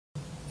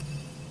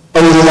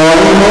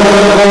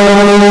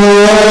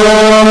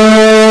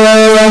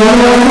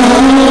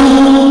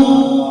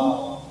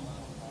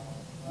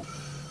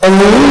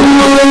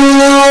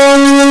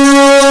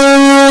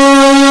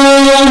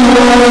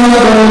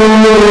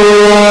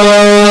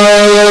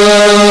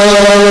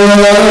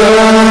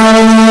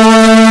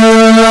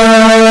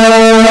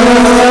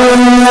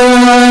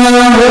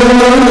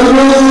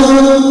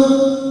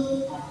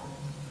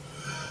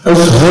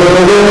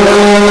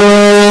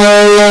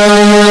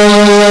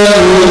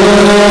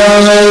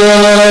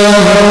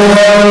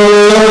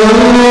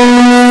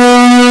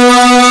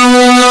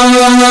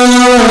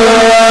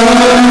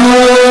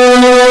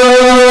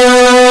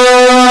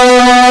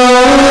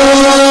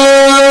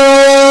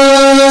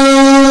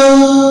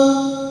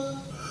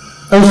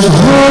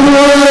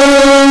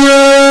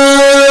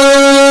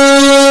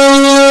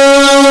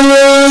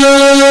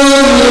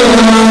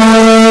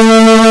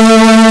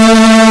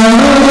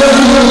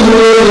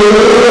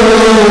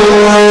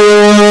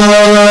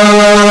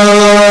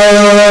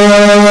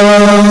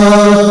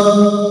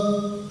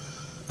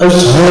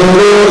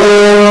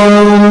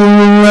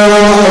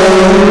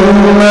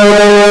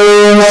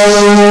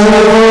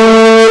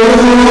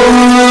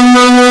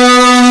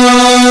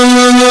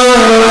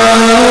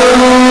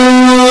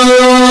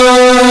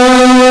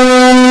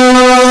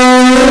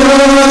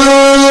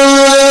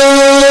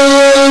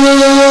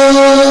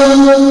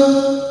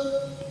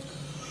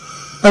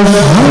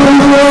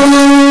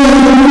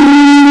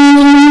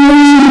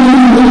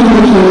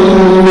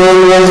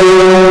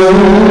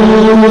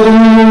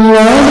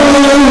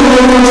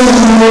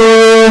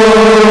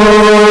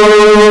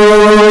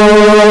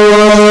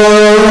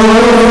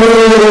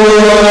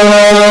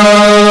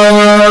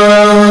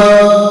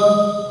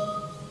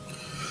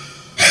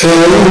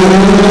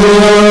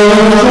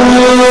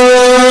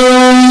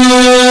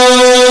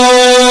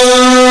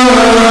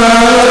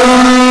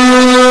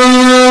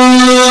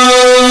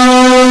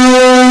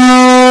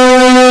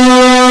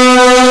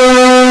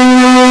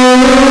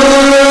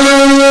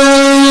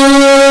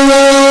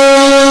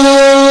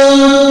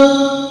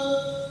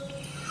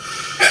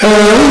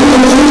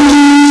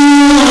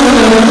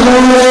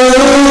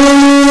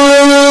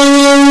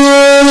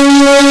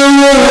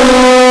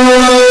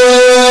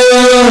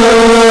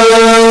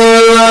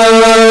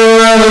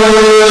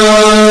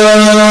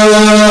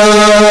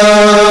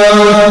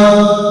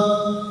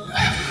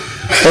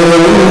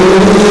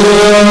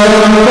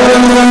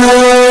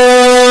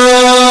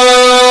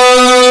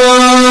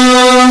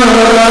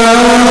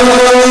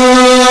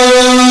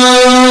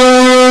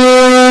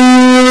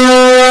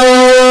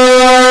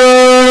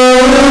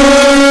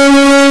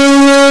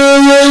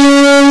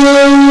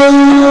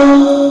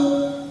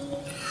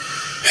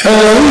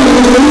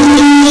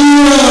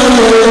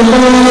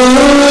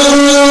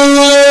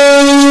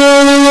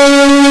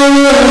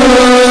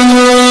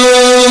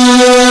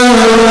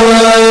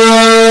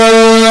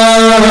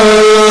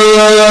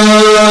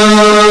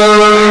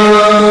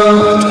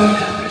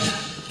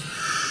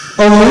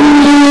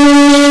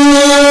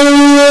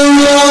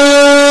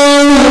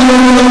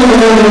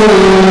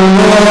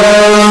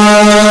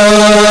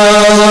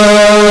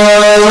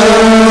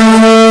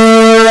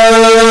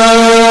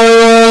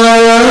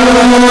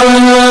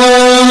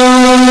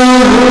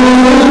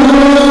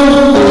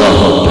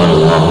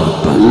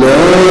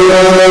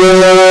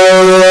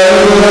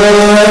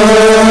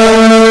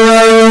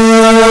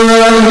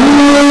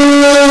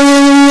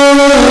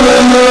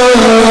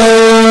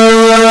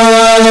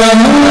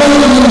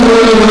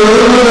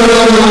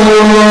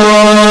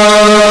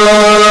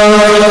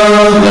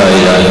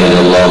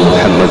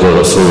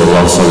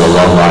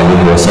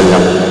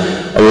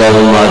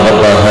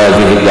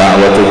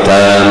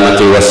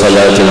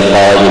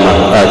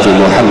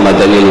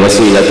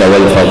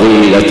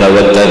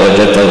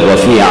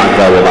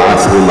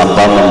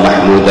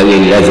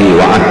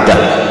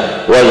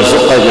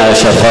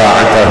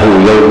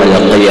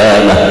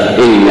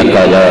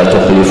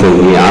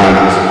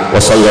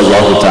وصلى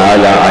الله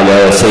تعالى على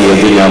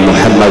سيدنا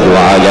محمد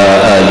وعلى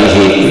آله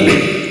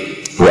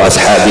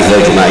وأصحابه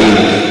أجمعين.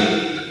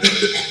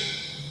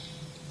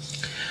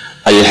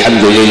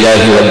 الحمد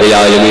لله رب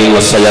العالمين،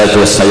 والصلاة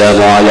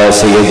والسلام على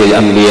سيد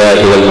الأنبياء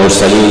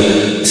والمرسلين،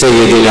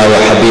 سيدنا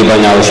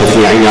وحبيبنا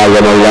وشفيعنا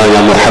ومولانا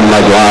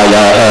محمد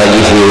وعلى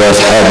آله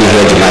وأصحابه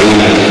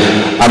أجمعين.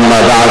 أما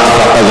بعد،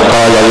 فقد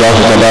قال الله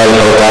تبارك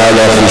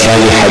وتعالى في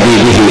شأن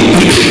حبيبه: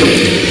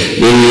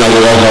 إن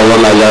الله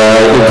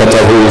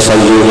وملائكته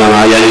يصلون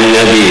على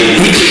النبي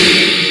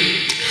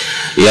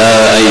يا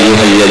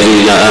أيها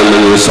الذين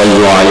آمنوا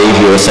صلوا عليه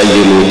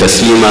وسلموا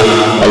تسليما.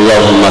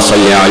 اللهم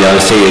صل على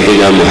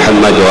سيدنا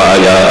محمد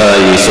وعلى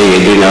آل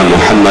سيدنا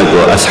محمد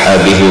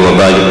وأصحابه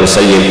وبارك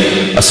وسلم.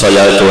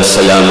 الصلاة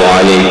والسلام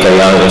عليك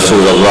يا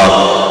رسول الله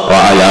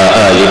وعلى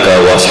آلك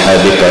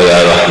وأصحابك يا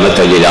رحمة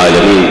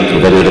للعالمين.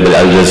 Venerable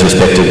elders,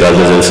 respected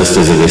brothers and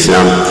sisters in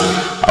Islam,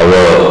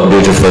 our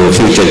beautiful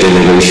future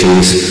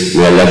generations,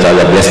 may Allah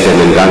Ta'ala bless them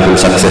and grant them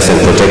success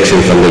and protection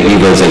from the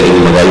evils and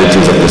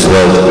immoralities of this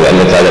world. May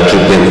Allah Ta'ala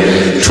keep them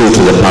true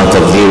to the path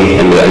of Deen,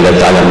 and may Allah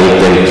Ta'ala make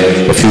them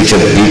the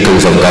future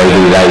beacons of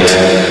guiding light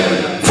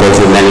for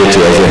humanity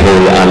as a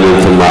whole. Ameen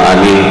thumma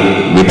ameen.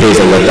 We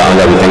praise Allah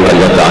Ta'ala, we thank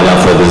Allah Ta'ala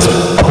for this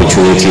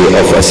opportunity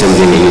of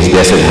assembling in His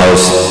blessed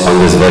house on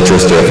this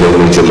virtuous day of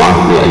Yawm al-Jum'ah.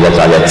 May Allah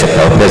Ta'ala accept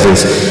our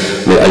presence.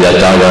 May Allah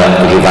Ta'ala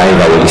revive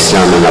our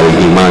Islam and our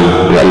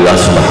Iman. May Allah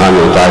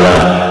Subhanahu wa Ta'ala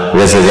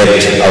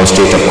resurrect our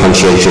state of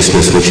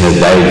conscientiousness which has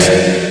died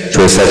to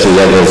a certain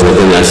levels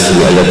within us.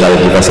 May Allah Ta'ala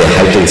give us a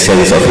heightened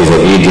sense of His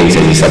obedience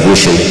and His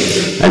submission.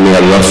 And may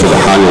Allah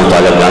Subhanahu wa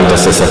Ta'ala grant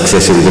us a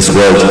success in this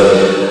world,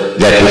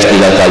 that which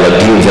Allah Ta'ala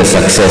deems as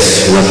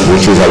success, not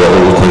which is our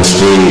own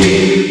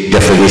constrained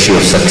definition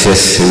of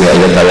success. And may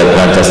Allah Ta'ala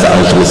grant us the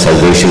ultimate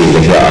salvation in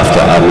the hereafter.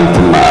 Ameen,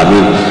 thumma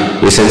ameen.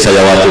 We send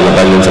salawat in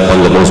abundance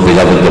upon the most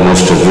beloved, the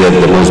most revered,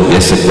 the most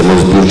blessed, the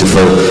most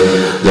beautiful,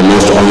 the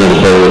most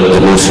honorable,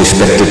 the most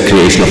respected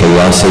creation of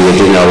Allah,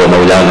 Sayyidina wa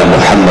Mawlana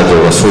Muhammad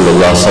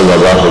Rasulullah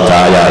sallallahu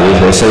ta'ala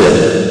alayhi wa sallam.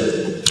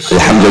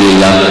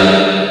 Alhamdulillah,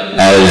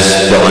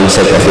 as the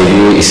onset of a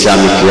new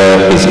Islamic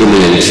year is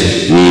imminent,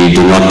 we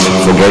do not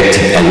forget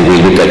and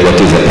we look at what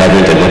is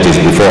apparent and what is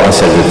before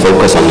us, and we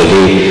focus on the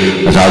day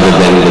rather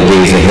than the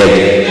days ahead.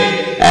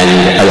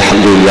 And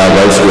Alhamdulillah,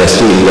 whilst we are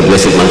still in the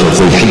blessed month of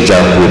Dhul Hijjah,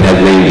 we've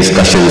had many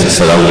discussions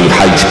surrounding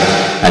Hajj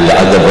and the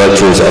other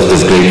virtues of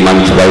this great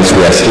month. Whilst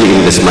we are still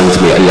in this month,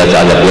 may Allah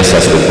Ta'ala bless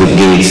us with good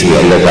deeds. May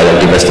Allah Ta'ala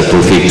give us the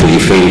tawfiq to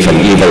refrain from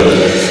evil.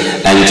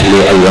 And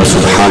may Allah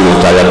Subhanahu wa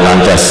Ta'ala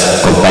grant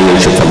us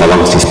companionship from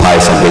amongst His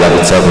pious and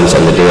beloved servants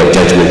on the day of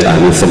judgment.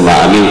 Ameen,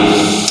 thumma ameen.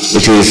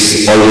 It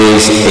is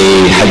always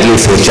a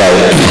hadith which I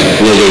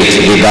narrate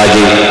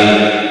regarding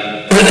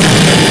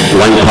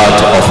one part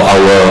of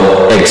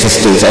our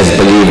existence as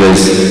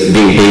believers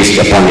being based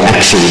upon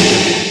action,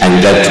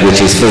 and that which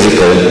is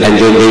physical. And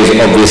then there is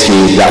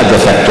obviously the other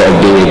factor of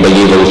being a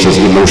believer, which is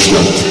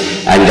emotional,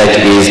 and that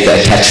is the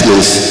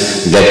attachments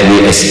that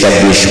we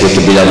establish with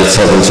the beloved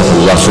servants of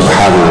Allah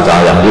Subhanahu wa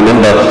Ta'ala.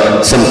 Remember,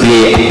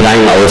 simply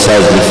applying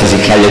ourselves with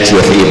physicality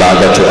of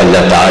ibadah to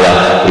Allah Ta'ala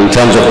in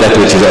terms of that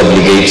which is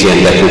obligatory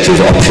and that which is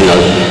optional.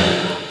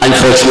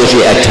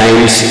 Unfortunately, at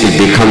times it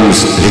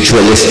becomes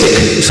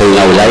ritualistic. So in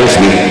our lives,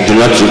 we do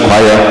not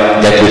require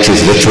that which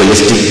is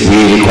ritualistic.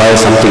 We require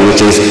something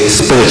which is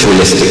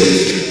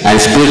spiritualistic. And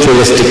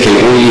spiritualistic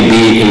can only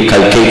be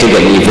inculcated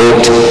and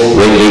evoked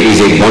when there is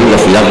a bond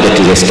of love that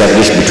is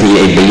established between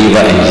a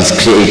believer and his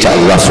creator,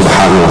 Allah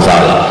Subhanahu wa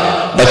Ta'ala.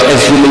 But as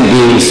human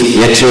beings,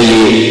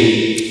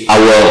 naturally,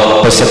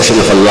 our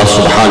perception of Allah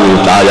Subhanahu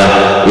wa Ta'ala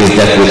is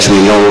that which we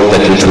know,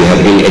 that which we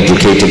have been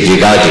educated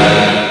regarding.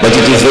 But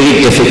it is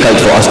very difficult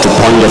for us to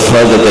ponder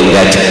further than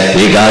that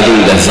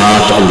regarding the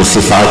Zat and the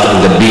Sifat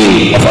and the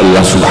being of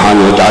Allah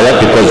Subhanahu wa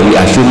Ta'ala, because we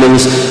are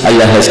humans.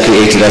 Allah has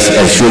created us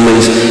as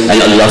humans,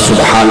 and Allah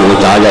Subhanahu wa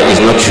Ta'ala is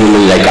not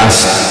human like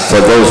us. For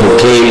those who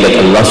claim that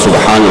Allah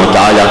Subhanahu wa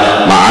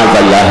Ta'ala,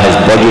 ma'adallah, has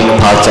body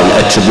parts and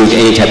attribute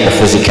any type of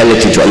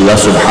physicality to Allah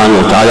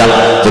Subhanahu wa Ta'ala,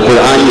 the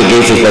Quran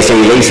negates it by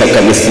saying, لَيْسَ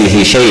كَمِثْلِهِ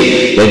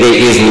شَيْءٍ, that there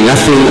is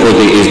nothing or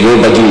there is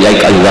nobody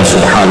like Allah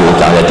Subhanahu wa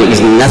Ta'ala. There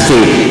is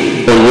nothing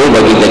or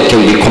nobody that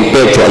can be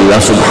compared to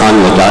Allah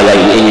Subhanahu wa Ta'ala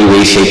in any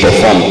way, shape or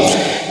form.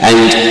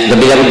 And the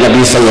beloved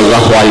Nabi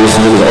sallallahu alayhi wa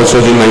sallam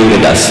also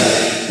reminded us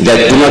that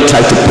do not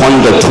try to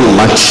ponder too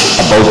much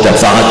about the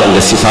Zat and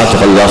the Sifat of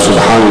Allah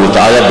Subhanahu wa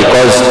Ta'ala,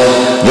 because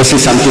this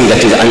is something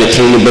that is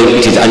unattainable,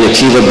 it is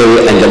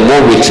unachievable, and the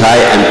more we try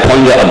and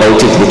ponder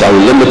about it with our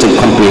limited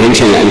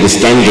comprehension and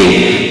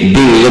understanding,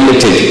 being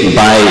limited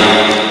by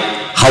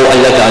how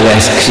Allah Ta'ala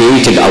has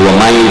created our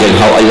mind and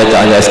how Allah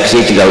Ta'ala has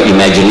created our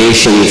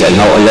imaginations and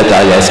how Allah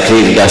Ta'ala has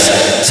created us,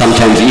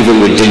 sometimes even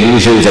with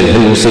delusions and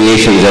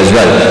hallucinations as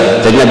well.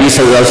 The Nabi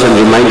Sallallahu Alaihi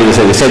Wasallam reminded us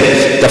and he said,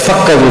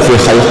 تَفَكَّرُوا فِي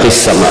خَلْقِ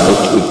السَّمَاءِ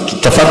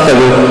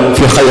تَفَكَّرُوا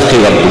فِي خَلْقِ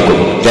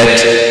رَبِّكُمْ,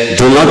 that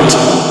do not,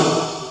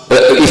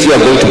 if you are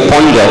going to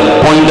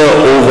ponder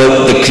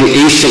over the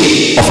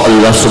creation of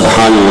Allah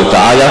Subhanahu wa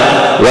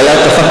Ta'ala, وَلَا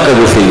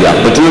تَفَكَّرُوا فِي اللَّهِ,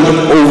 but do not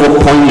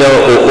over-ponder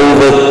or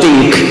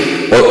overthink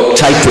or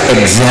try to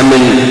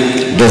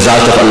examine the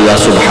Zat of Allah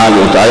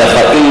Subhanahu wa Ta'ala,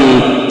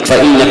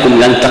 فَإِنَّكُمْ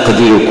لَن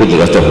تَقْدِرُوا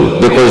قُدْرَتَهُ,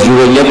 because you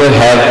will never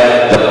have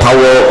the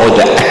power or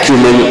the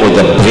acumen or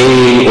the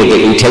brain or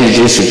the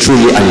intelligence to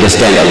truly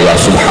understand Allah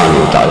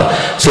Subhanahu wa Ta'ala.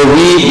 So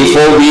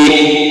before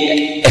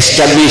we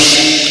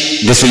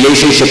establish this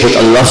relationship with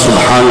Allah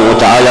Subhanahu wa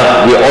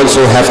Ta'ala, we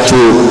also have to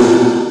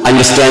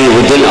understand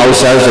within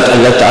ourselves that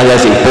Allah Ta'ala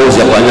has imposed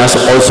upon us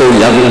also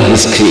loving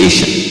His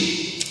creation.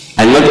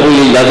 And not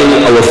only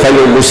loving our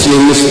fellow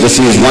Muslims, this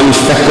is one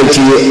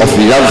faculty of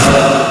love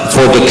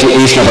for the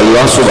creation of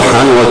Allah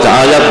Subhanahu wa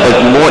Ta'ala, but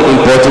more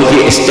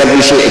importantly,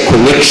 establishing a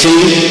connection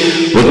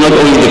with not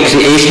only the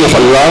creation of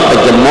Allah, but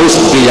the most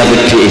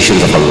beloved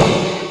creations of Allah.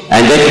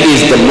 And that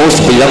is the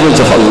most beloved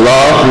of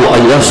Allah, who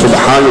Allah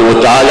Subhanahu wa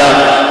Ta'ala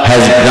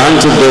has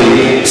granted them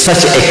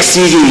such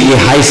exceedingly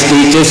high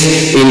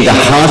status in the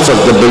hearts of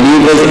the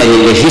believers and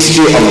in the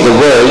history of the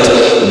world,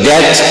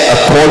 that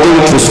according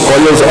to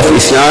scholars of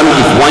Islam,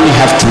 if one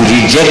have to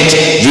reject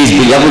these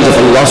beloveds of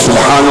Allah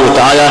Subhanahu wa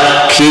Ta'ala,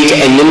 create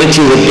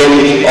enmity with them,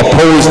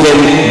 oppose them,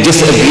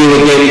 disagree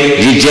with them,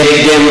 reject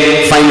them,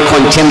 find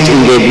contempt in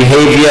their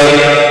behavior,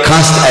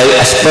 cast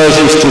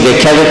aspersions to their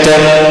character,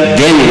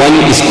 then one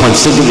is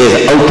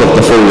considered out of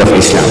the fold of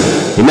Islam.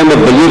 Remember,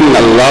 believing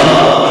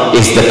Allah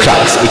is the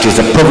crux. It is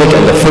the pivot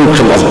and the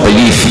fulcrum of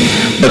belief.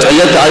 But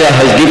Allah Ta'ala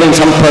has given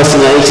some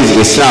personalities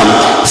in Islam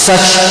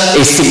such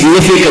a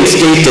significant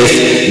status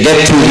that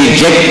to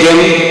reject them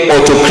or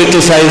to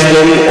criticize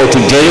them or to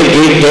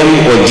derogate them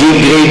or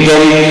degrade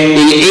them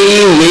in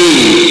any way,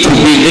 to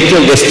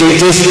belittle their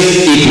status,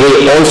 it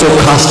will also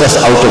cast us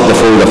out of the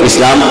fold of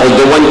Islam.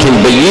 Although one can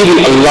believe in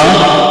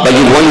Allah, but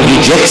if one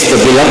rejects the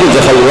beloved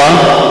of Allah,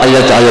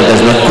 Allah Ta'ala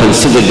does not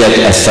consider that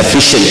as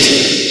sufficient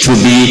to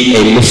be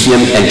a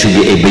Muslim and to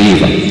be a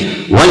believer.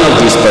 One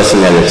of these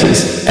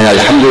personalities, and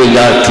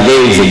Alhamdulillah, today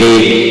is the day,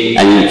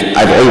 and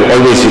I've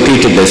always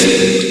repeated this,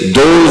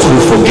 those who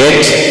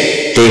forget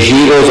the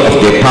heroes of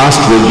their past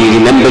will be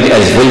remembered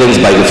as villains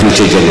by the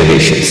future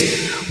generations.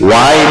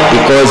 Why?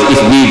 Because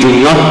if we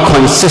do not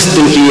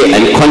consistently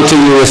and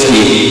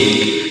continuously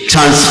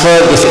transfer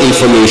this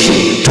information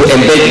to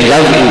embed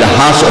love in the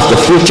hearts of the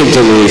future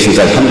generations,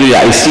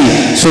 Alhamdulillah, I see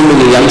so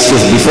many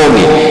youngsters before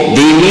me.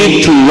 They need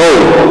to know,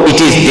 it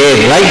is their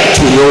right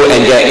to know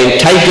and they are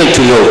entitled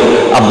to know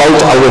about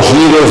our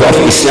heroes of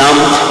Islam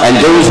and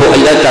those who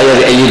Allah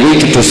Ta'ala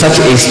elevated to such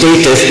a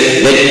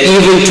status that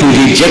even to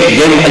reject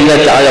them, Allah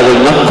Ta'ala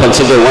will not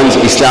consider one's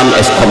Islam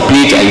as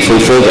complete and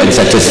fulfilled and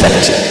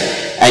satisfactory.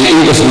 And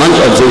in this month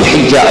of Dhul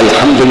Hijjah,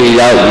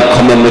 Alhamdulillah, we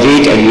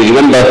commemorate and we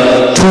remember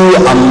two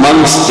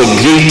amongst the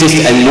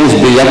greatest and most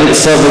beloved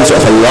servants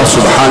of Allah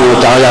subhanahu wa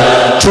ta'ala,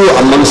 two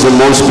amongst the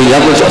most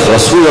beloved of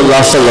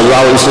Rasulullah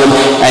sallallahu alayhi wa sallam,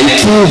 and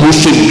two who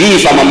should be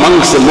from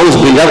amongst the most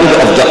beloved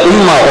of the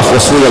ummah of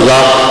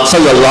Rasulullah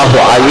sallallahu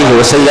alayhi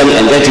wa sallam,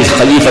 and that is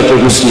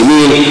Khalifatul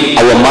Muslimin,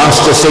 our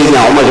master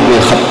Sayyidina Umar ibn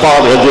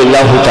al-Khattab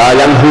radiallahu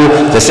ta'ala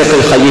anhu, the second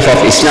Khalifa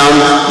of Islam,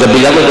 the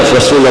beloved of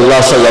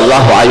Rasulullah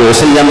sallallahu alayhi wa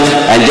sallam,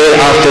 and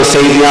thereafter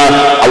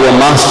Sayyidina, our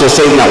master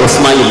Sayyidina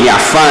Uthman ibn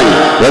Affan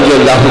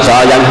radiallahu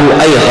ta'ala anhu,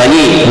 ay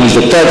Ghani, who is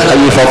the third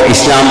Khalifa of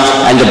Islam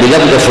and the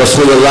beloved of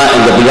Rasulullah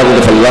and the beloved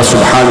of Allah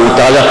subhanahu wa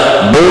ta'ala.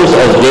 Both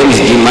of them's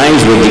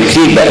demise were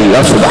decreed by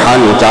Allah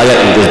subhanahu wa ta'ala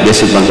in this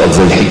blessed month of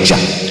Dhul Hijjah.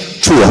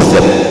 Two of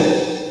them.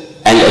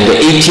 And on the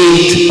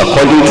 18th,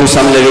 according to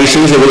some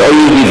narrations, there will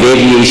always be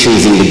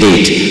variations in the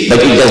date, but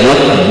it does not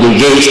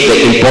negate the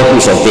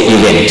importance of the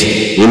event.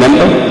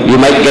 Remember, you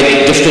might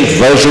get different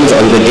versions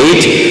on the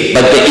date,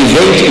 but the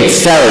event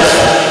itself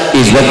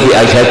is what we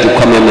are here to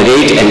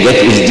commemorate, and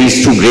that is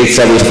these two great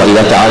servants of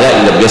Allah Ta'ala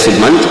in the blessed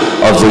month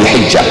of Dhul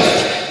Hijjah.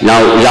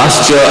 Now,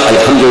 last year,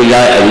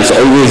 Alhamdulillah, it's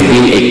always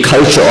been a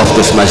culture of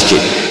this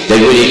masjid that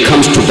when it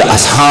comes to the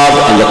ashab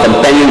and the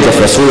companions of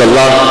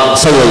Rasulullah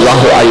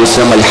sallallahu alayhi wa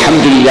sallam,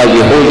 Alhamdulillah,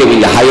 we hold them in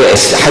the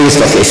highest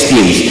of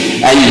esteem,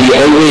 and we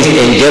always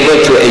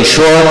endeavor to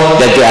ensure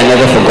that they are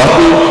never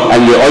forgotten,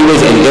 and we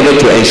always endeavor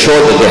to ensure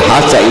that their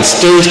hearts are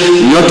instilled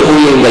not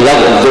only in the love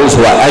of those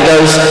who are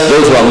adults,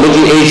 those who are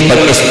middle-aged, but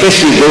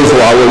especially those who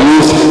are our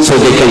youth, so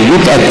they can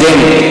look at them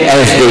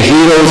as their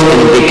heroes and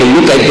they can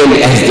look at them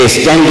as their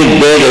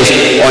standard bearers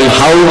on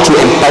how to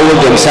empower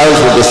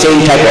themselves with the same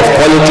type of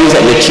qualities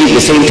and achieve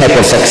the same type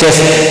of success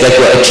that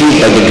were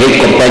achieved by the great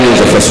companions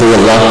of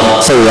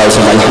Rasulullah sallallahu alaihi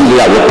wasallam.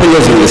 Alhamdulillah, our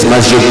pillars in this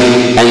masjid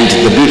and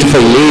the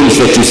beautiful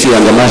names that you see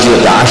on the masjid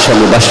of the Ashra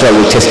Mubashra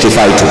will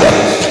testify to that.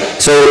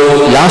 So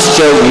last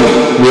year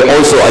we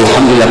also,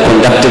 Alhamdulillah,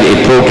 conducted a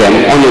program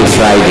on a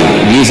Friday.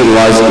 The reason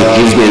was it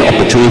gives me an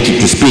opportunity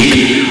to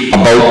speak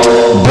about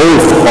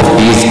both of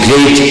these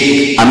great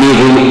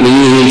Amirul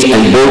Mu'mineen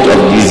and both of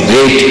these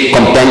great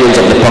companions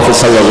of the Prophet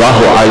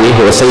sallallahu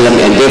alaihi wasallam,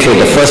 and therefore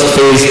the first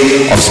phase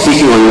of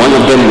speaking on one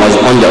of them was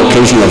on the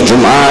occasion of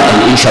Jum'ah,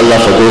 and inshallah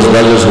for those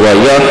brothers who are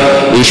here,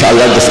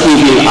 inshallah this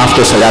evening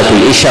after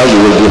Salatul Isha we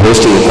will be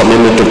hosting a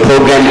commemorative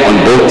program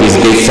on both these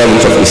great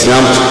servants of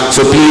Islam.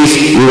 So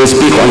please, we will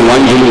speak on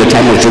one during the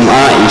time of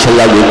Jum'ah.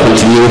 Inshallah we will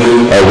continue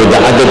with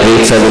the other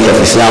great servants of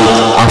Islam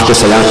after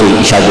Salatul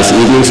Isha this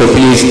evening. So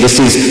please,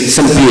 this is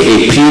simply a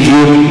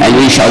preview, and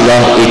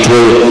inshallah it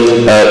will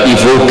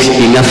evoke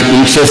enough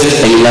interest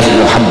and enough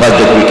muhabbat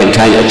that we can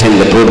try and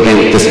attend the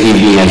program this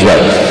evening as well.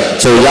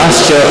 So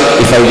last year,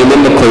 if I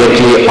remember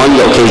correctly, on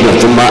the occasion of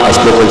Jummah, I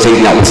spoke on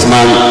Sayyidina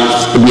Uthman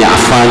ibn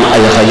Affan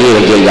al-Ghani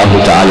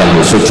radiallahu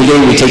ta'ala. So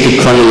today we take it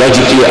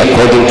chronologically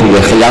according to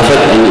the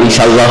Khilafat, and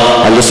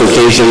inshallah on this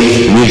occasion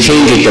we'll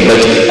change it a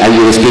bit and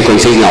we will speak on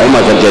Sayyidina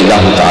Umar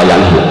radiallahu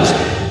ta'ala.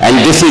 And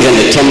this is an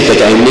attempt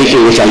that I'm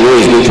making, which I know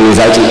is going to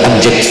result in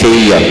abject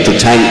failure, to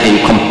try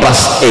and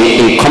encompass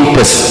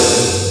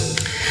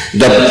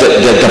the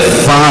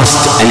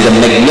vast and the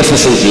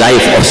magnificent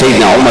life of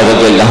Sayyidina Umar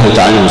radiallahu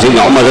ta'ala.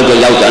 Sayyidina Umar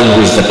radiallahu ta'ala,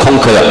 who is the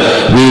conqueror.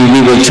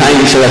 We will try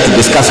inshallah to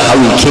discuss how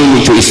he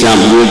came into Islam.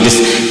 We will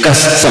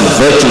discuss some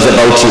virtues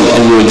about him,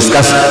 and we will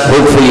discuss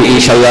hopefully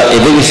inshallah a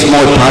very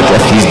small part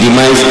of his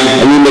demise,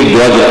 and we make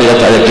dua that Allah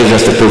ta'ala gives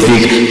us the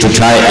tawfiq to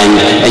try and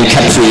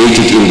encapsulate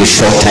it in the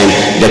short time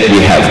that we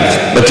have.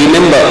 But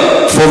remember,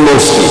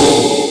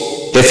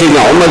 foremostly, that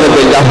Sayyidina Umar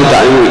radiallahu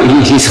ta'ala,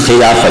 his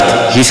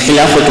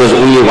khilafat was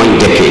only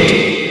 1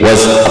 decade,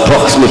 was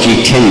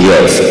approximately 10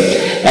 years.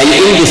 And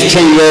in this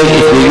 10 years,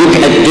 if we look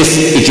at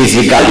this, it is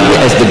regarded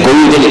as the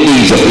golden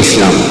age of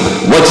Islam.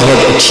 What he had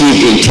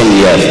achieved in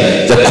 10 years.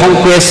 The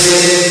conquest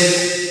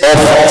of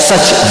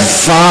such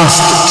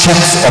vast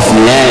tracts of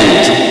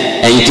land.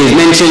 And it is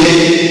mentioned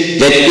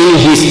that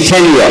in his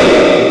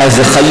tenure as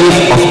the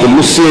Khalif of the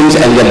Muslims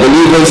and the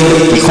believers,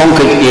 he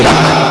conquered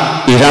Iraq,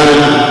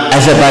 Iran,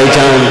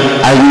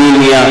 Azerbaijan,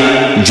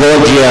 Armenia,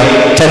 Georgia,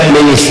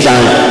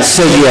 Turkmenistan,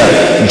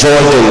 Syria,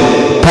 Jordan,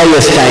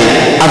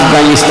 Palestine,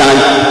 Afghanistan,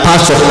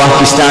 parts of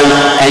Pakistan,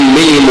 and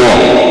many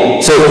more.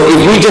 So if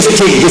we just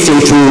take this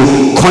into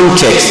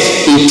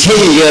context, in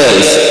 10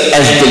 years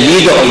as the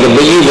leader of the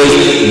believers,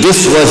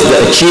 this was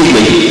the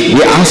achievement.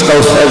 We ask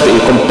ourselves, in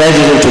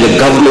comparison to the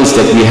governments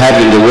that we have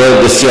in the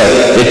world this year,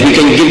 that we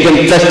can give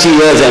them 30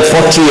 years and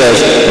 40 years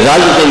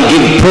rather than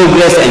give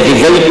progress and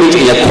development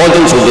in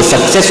accordance with the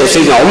success of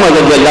Sayyidina Umar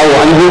radiallahu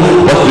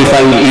anhu. What we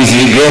find is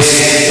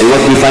regress, and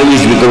what we find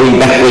is we're going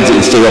backwards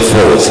instead of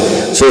forwards.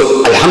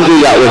 So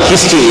alhamdulillah, our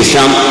history in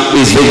Islam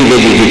is very,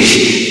 very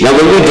rich. Now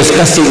when we're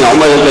discussing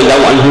Umar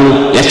radiallahu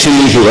anhu,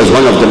 naturally he was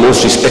one of the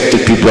most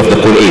respected people of the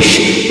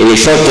Quraysh. In a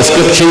short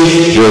description,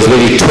 he was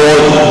very tall,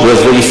 he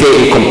was very fair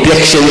in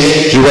complexion,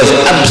 he was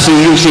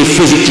absolutely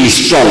physically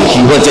strong,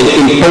 he was an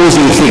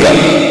imposing figure.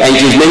 And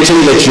it is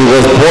mentioned that he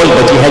was bald,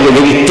 but he had a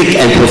very thick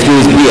and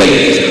profuse beard.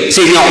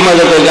 Sayyidina Umar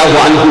radiallahu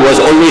anhu was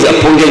always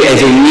appointed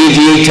as a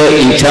mediator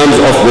in terms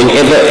of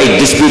whenever a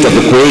dispute of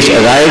the Quraysh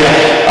had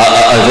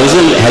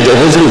arisen.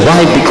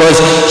 Why?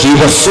 Because he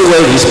was so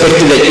well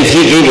respected that if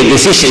he gave a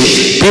decision,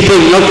 people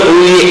not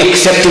only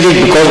accepted it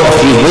because of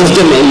his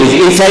wisdom and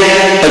his insight,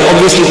 but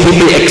obviously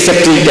people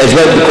accepted it as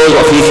well because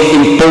of his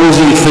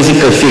imposing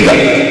physical figure.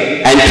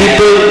 And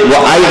people were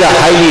either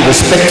highly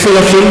respectful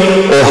of him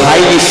or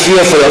highly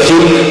fearful of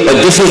him, but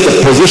this is the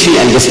position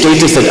and the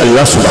status that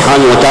Allah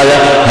subhanahu wa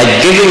ta'ala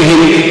had given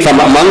him from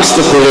amongst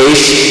the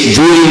Quraysh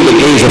during the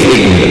days of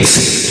ignorance.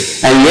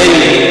 And when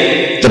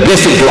the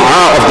blessed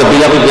dua of the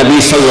beloved Nabi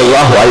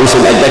sallallahu alayhi wa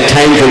sallam, at that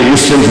time when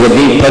Muslims were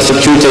being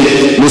persecuted,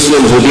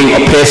 Muslims were being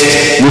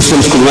oppressed,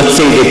 Muslims could not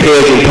say their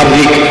prayers in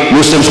public,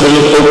 Muslims could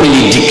not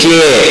openly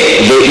declare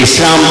their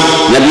Islam,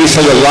 Nabi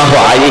sallallahu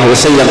alayhi wa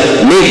sallam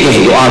made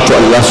this dua to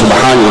Allah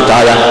subhanahu wa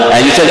ta'ala,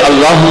 and he said,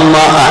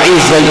 Allahumma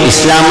a'izz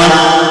al-Islam,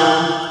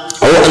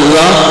 O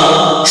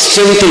Allah,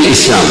 strengthen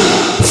Islam,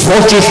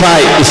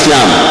 fortify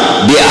Islam,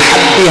 bi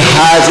ahabbi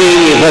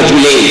hazayni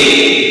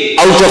rajulayn,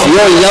 out of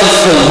your love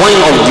for one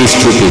of these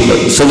two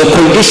people. So the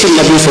condition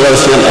Nabi sallallahu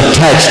alayhi wa sallam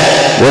attached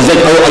was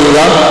that, oh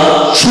Allah,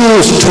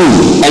 choose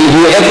two, and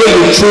whoever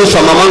you choose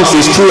from amongst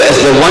these two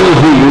as the one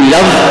who you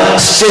love,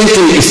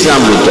 strengthen Islam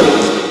with them.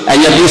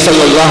 And Nabi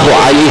sallallahu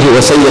alayhi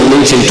wa sallam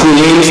mentioned two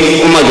names,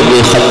 Umar ibn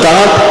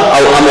Khattab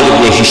or Amr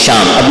ibn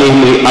Hisham.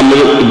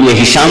 Amr ibn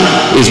Hisham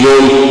is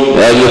known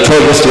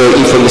notoriously or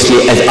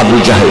infamously as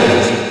Abu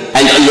Jahl.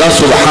 And Allah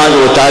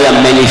subhanahu wa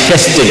ta'ala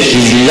manifested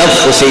his love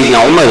for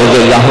Sayyidina Umar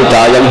radiallahu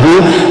ta'ala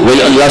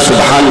when Allah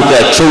subhanahu wa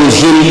ta'ala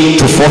chose him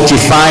to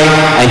fortify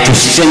and to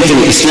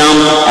strengthen Islam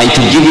and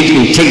to give it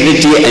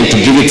integrity and to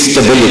give it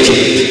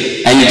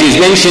stability. And it is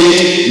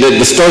mentioned that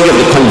the story of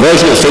the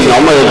conversion of Sayyidina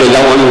Umar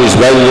radiallahu anhu is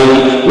well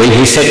known. When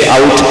he set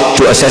out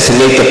to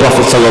assassinate the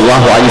Prophet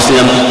sallallahu alaihi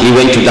wasallam, he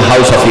went to the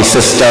house of his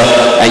sister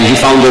and he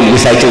found them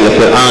reciting the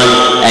Quran,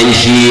 and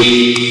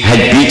he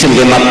had beaten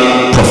them up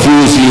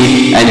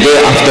profusely, and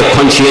thereafter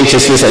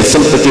conscientiousness and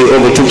sympathy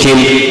overtook him,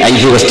 and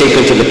he was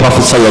taken to the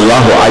Prophet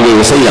sallallahu alaihi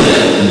wasallam.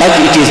 But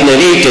it is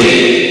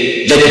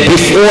narrated that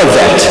before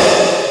that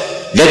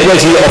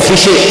was his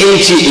official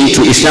entry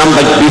into Islam,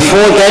 but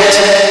before that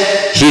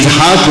his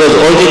heart was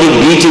already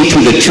beating to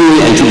the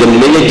tune and to the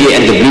melody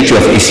and the beauty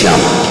of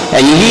Islam.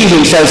 And he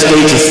himself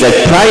states that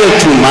prior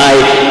to my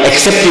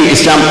accepting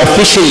Islam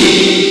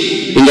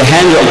officially in the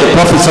hands of the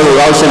Prophet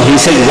sallallahu alaihi wasallam, he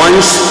said,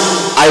 once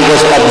I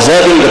was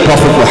observing the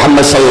Prophet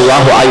Muhammad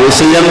sallallahu alaihi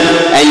wasallam,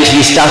 and he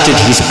started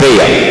his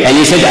prayer, and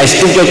he said, I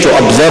stood there to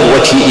observe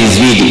what he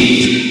is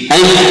reading,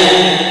 and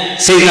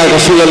Sayyidina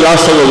Rasulullah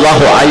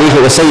sallallahu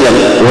alaihi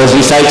wasallam was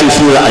reciting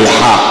Surah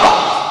Al-Haqqa.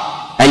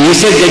 And he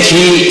said that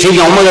Sayyidina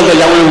Umar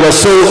was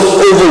so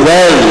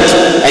overwhelmed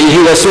and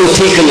he was so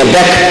taken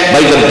aback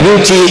by the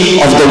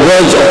beauty of the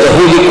words of the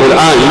Holy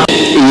Quran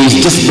in his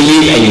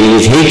disbelief and in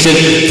his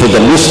hatred for the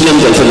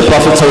Muslims and for the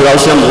Prophet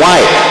ﷺ. Why?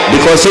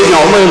 Because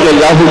Sayyidina Umar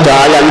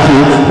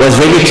was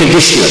very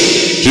traditional.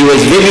 He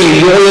was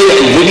very loyal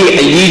and very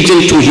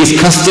allegiant to his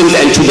customs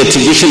and to the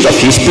traditions of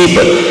his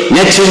people.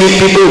 Naturally,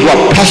 people who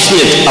are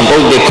passionate about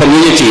their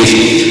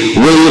communities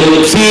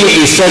will feel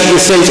a certain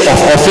sense of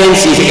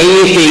offense if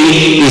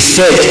anything is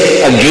said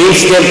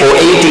against them or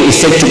anything is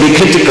said to be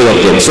critical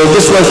of them. So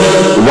this was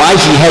why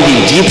he had a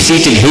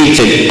deep-seated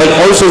hatred, but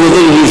also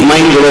within his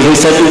mind there was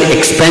a certain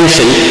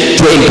expansion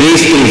to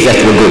embrace things that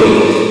were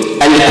good.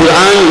 And the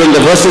Quran, when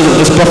the verses of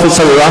this Prophet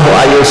sallallahu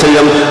alaihi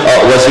wasallam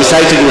was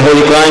recited in the Holy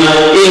Quran,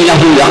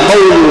 إِنَّهُ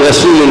لَقَوْلُ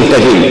رَسُولٍ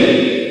كَرِيمٍ,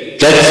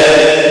 that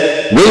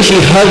when he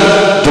heard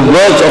the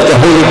words of the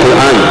Holy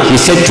Quran, he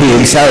said to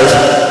himself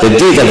that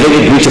these are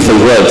very beautiful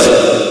words,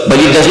 but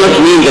it does not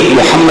mean that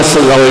Muhammad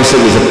sallallahu alaihi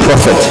wasallam is a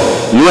prophet,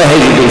 nor has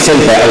he been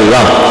sent by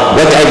Allah.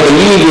 What I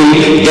believe in,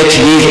 that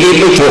he is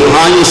able to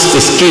harness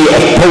the skill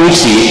of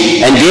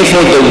poetry, and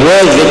therefore the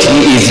words that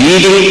he is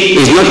reading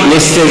is not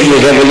necessarily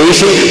a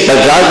revelation, but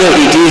rather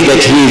it is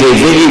that he is a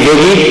very,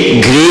 very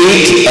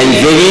great and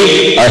very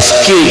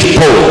skilled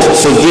poet.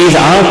 So these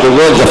are the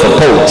words of a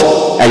poet,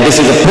 and this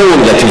is a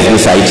poem that is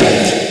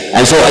recited.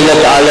 And so Allah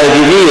Ta'ala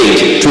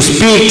revealed to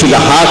speak to the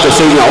heart of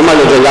Sayyidina Umar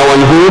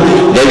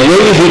anhu, that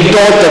when he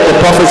thought that the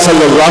Prophet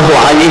sallallahu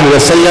alaihi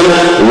wasallam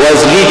was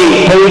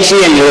reading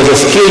poetry and he was a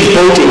skilled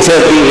poet instead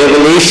of being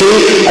revelation,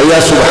 Allah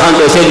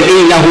subhanahu wa ta'ala said,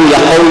 إِنَّهُ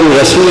لَقَوْلُ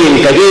رَسُولٍ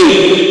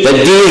كَرِيمٍ, that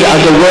these are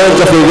the words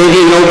of a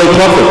very noble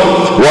prophet.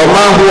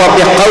 وَمَا هُوَ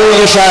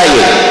بِقَوْلِ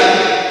شَاعِرٍ,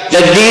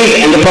 that these,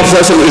 and the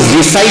Prophet sallallahu alaihi wasallam is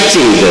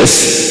reciting this,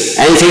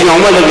 and Sayyidina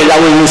Umar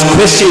is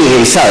questioning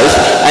himself,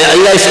 and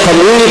Allah is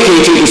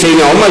communicating to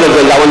Sayyidina Umar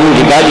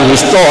regarding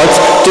his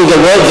thoughts to the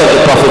words of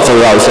the Prophet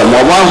sallallahu alaihi wasallam.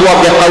 وَمَا هُوَ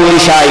بِقَوْلِ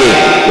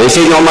شَاعِرٍ, when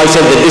Sayyidina Umar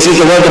said that this is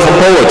the word of a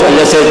poet,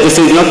 Allah said this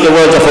is not the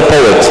word of a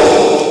poet.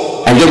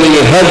 And then when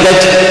he heard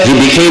that, he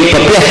became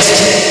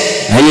perplexed.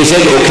 And he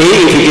said, okay,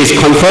 if it is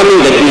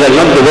confirming that these are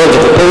not the words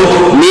of a poet,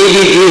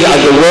 maybe these are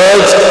the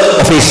words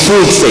of a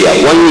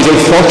soothsayer, one who is a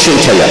fortune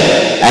teller.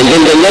 And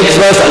then the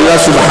next verse, Allah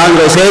subhanahu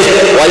wa ta'ala says,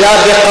 وَلَا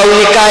بِقَوْلِ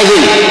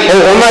كَاهِنٍ, O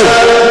Umar,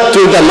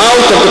 through the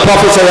mouth of the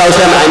Prophet sallallahu alaihi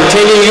wasallam, I'm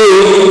telling you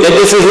that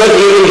this is not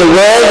even the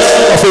words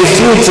of a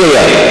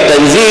soothsayer.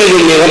 تَنْزِيلٌ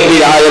مِنْ رَبِّ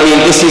الْعَالَمِينَ,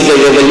 this is the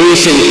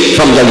revelation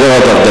from the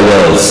Lord of the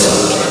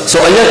worlds. So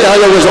Allah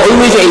Ta'ala was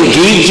always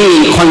engaging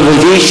in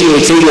conversation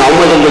with Sayyidina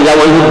Umar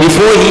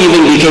before he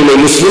even became a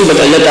Muslim, but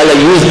Allah Ta'ala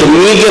used the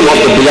medium of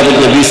the beloved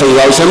Nabi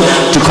sallallahu alaihi wasallam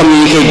to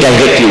communicate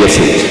directly with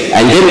him.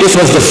 And then this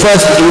was the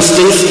first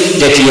instance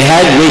that he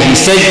had where he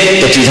said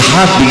that his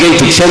heart began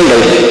to tremble.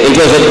 It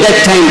was at that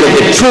time that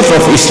the truth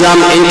of Islam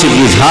entered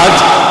his heart,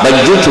 but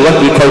due to what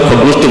we call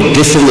cognitive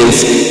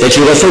dissonance, that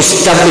he was so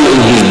stubborn in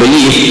his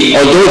belief,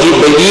 although he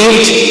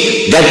believed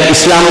that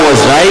Islam was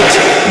right,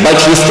 but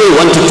he still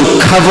wanted to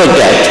cover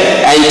that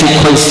and to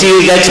conceal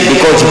that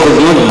because he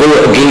could not go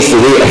against the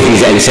way of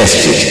his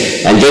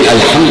ancestors. And then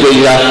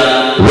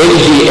Alhamdulillah, when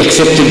he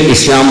accepted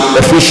Islam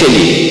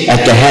officially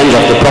at the hands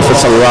of the Prophet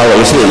sallallahu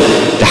alaihi wasallam,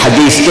 the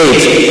hadith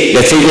states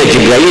that Sayyidina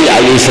Jibreel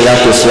alayhi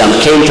salatu wasalam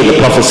came to the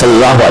Prophet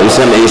sallallahu alaihi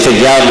wasallam and he said,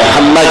 Ya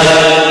Muhammad,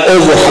 O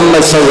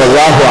Muhammad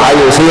sallallahu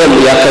alaihi wasallam,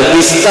 laqad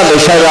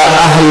istabshara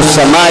ahlu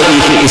samai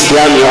fi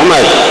Islam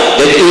Umar,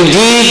 that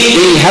indeed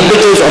the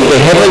inhabitants of the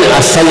heaven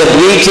are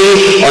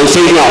celebrating on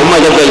Sayyidina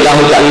Umar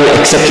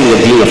accepting the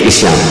deen of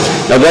Islam.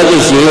 Now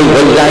brothers, you know,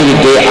 wallahi,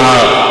 there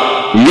are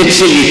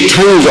literally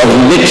tons of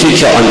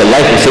literature on the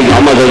life of Sayyidina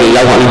Umar,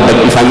 but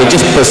if I may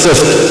just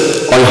persist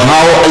on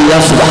how Allah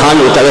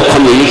subhanahu wa ta'ala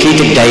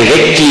communicated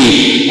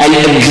directly and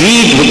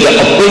agreed with the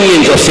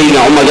opinions of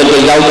Sayyidina Umar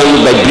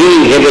by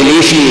bringing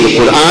revelation in the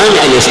Quran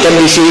and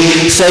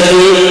establishing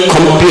certain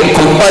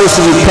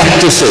compulsory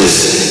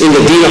practices in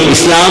the deen of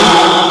Islam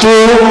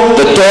through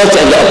the thoughts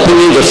and the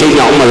opinions of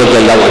Sayyidina Umar.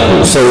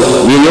 So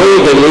we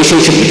know the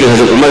relationship between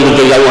Hazrat Umar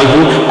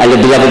and the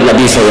beloved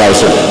Nabi sallallahu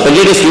alaihi wasallam. But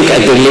let us look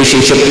at the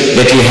relationship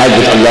that he had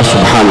with Allah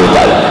subhanahu wa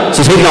ta'ala.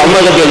 So Sayyidina Umar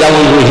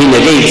he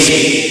narrates,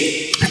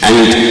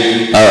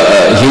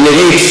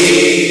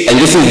 and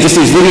this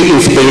is very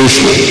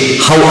inspirational,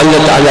 how Allah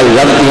Ta'ala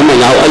loved him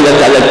and how Allah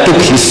Ta'ala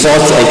took his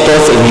thoughts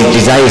and his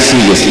desires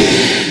seriously.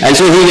 And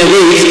so he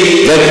narrates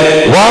that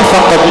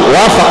وافقت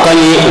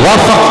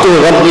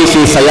ربي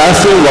في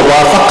ثلاث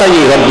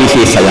ووافقني ربي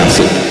في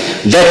ثلاث,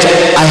 that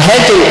I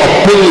had an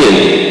opinion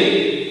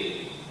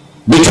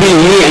between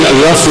me and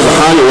Allah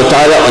subhanahu wa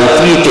ta'ala on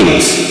three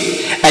things,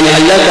 and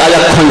Allah Ta'ala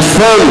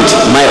confirmed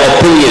my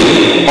opinion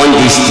on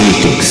these three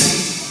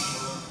things.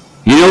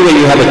 You know, when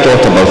you have a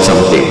thought about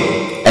something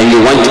and you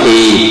want a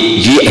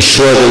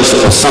reassurance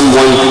or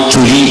someone to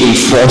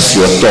reinforce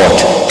your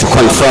thought, to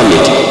confirm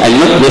it, and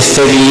not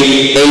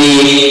necessarily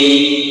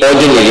any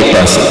ordinary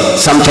person,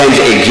 sometimes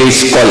a great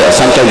scholar,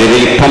 sometimes a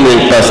very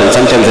prominent person,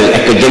 sometimes an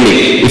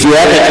academic. If you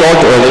have a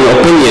thought or an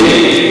opinion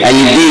and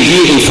they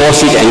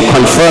reinforce it and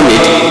confirm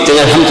it, then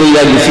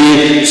alhamdulillah you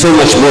feel so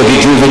much more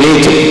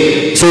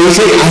rejuvenated. So he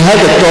said, I had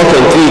a thought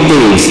on three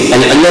things, and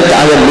Allah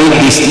Ta'ala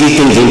made these three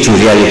things into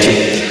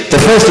reality. The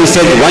first, he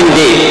said, one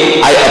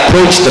day I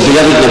approached the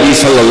beloved Nabi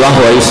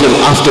sallallahu alaihi wasallam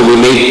after we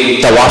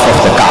made tawaf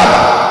of the Kaaba.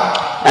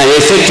 And I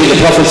said to the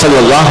Prophet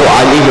sallallahu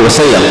alaihi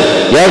wasallam,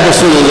 Ya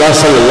Rasulullah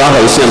sallallahu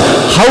alaihi wasallam,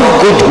 how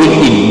good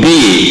would it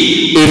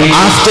be if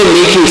after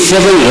making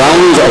 7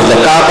 rounds of the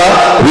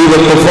Kaaba, we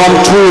would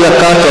perform 2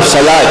 rakat of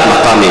salah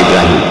at ML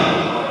Ebrahim.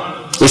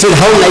 He said,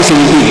 how nice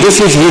it would be. This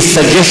is his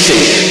suggestion,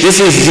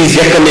 this is his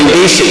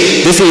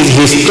recommendation, this is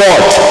his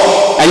thought.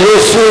 And no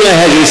sooner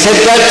has he said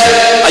that,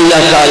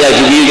 Allah Ta'ala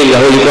revealed in the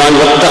Holy Quran,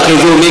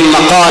 وَاتَّخِذُوا مِن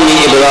مَقَامِ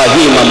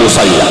إِبْرَاهِيمَ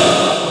مُصَلَّى.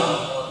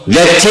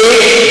 that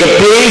take the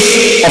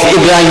place of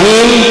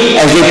Ibrahim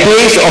as the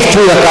place of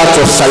 2 rakats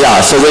of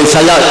salah. So when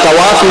salah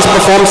tawaf is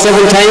performed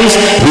 7 times,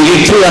 we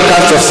read 2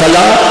 rakats of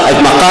salah at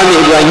maqam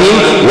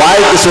Ibrahim,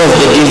 while this was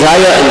the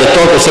desire and the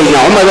thought of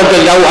Sayyidina Umar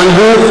radiallahu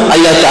anhu,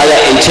 Allah Ta'ala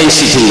entrenched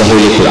it in the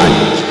Holy Quran.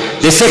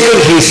 The second,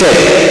 he said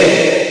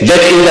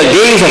that in the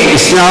days of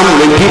Islam,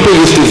 when people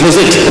used to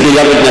visit the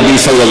beloved Nabi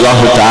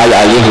sallallahu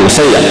ta'ala alayhi wa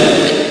sallam,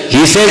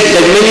 he said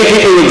that many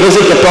people would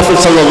visit the Prophet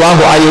sallallahu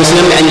alaihi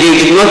wasallam and they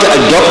did not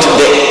adopt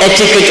the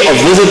etiquette of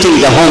visiting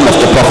the home of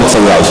the Prophet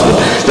sallallahu alaihi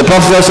wasallam. The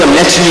Prophet sallallahu alaihi wasallam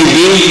naturally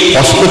being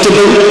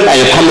hospitable and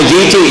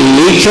accommodating in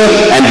nature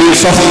and being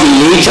soft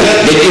in nature,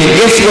 that if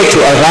guests were to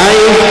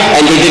arrive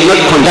and they did not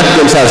conduct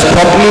themselves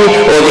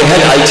properly or they had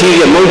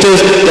ulterior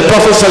motives, the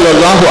Prophet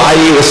sallallahu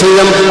alaihi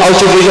wasallam,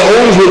 out of his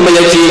own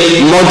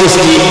humility,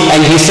 modesty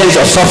and his sense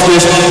of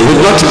softness,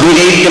 would not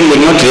berate them,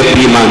 would not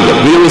reprimand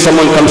them. You know, when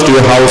someone comes to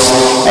your house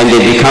and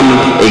they become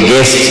a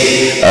guest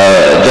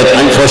that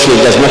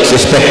unfortunately does not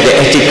respect the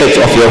etiquette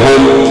of your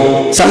home,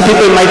 some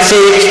people might say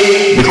it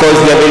because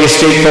they are very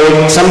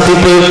straightforward. Some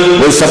people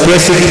will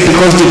suppress it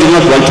because they do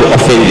not want to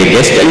offend the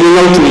guest. And you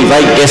know, to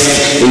invite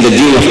guests in the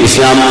deen of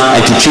Islam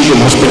and to treat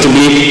them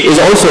hospitably is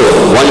also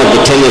one of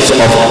the tenets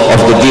of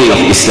the deen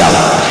of Islam.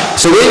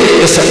 So when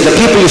the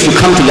people used to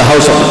come to the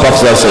house of the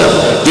Prophet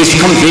ﷺ, they used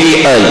to come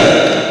very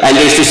early. And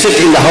they used to sit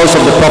in the house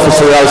of the Prophet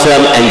ﷺ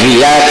and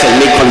relax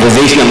and make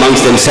conversation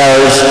amongst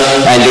themselves,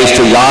 and they used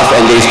to laugh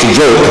and they used to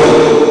joke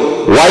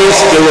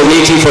whilst they were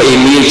waiting for a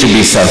meal to be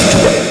served to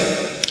them.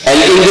 And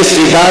in this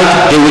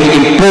regard, they would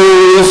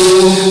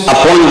impose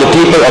upon the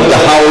people of the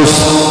house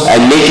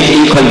and make it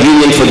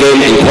inconvenient for them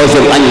and cause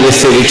them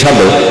unnecessary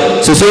trouble.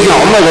 So Sayyidina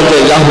Umar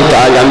radiallahu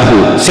ta'ala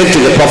anhu said to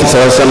the Prophet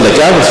ﷺ that,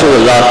 Ya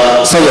Rasulullah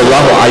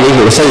sallallahu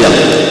alayhi wa sallam,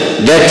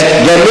 that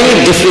there are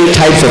many different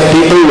types of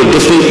people with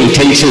different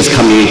intentions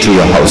coming into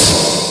your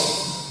house.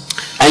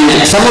 And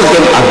some of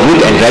them are good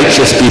and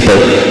righteous people,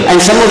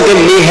 and some of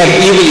them may have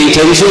evil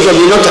intentions or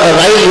may not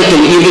arrive with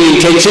an evil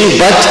intention,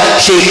 but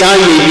shaitan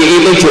may be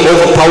able to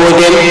overpower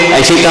them,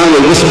 and shaitan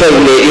will whisper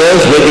in their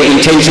ears where the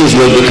intentions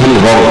will become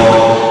wrong.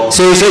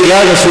 So he said, Ya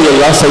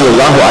Rasulullah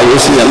sallallahu alayhi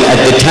wa sallam,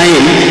 at the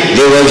time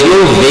there was no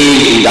veil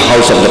in the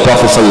house of the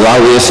Prophet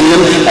sallallahu alayhi wa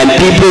sallam, and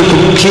people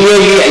could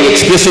clearly and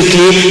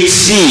explicitly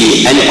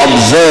see and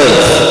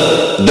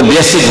observe the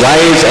blessed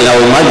wives and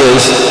our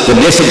mothers, the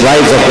blessed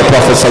wives of the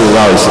Prophet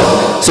sallallahu alayhi wa sallam.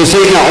 So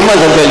Sayyidina Umar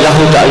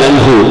radiallahu ta'ala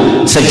anhu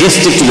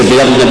suggested to the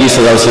beloved Nabi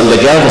sallallahu alayhi wa sallam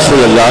that, Ya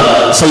Rasulullah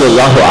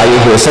sallallahu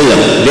alayhi wa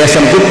sallam, there are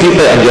some good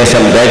people and there are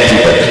some bad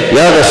people.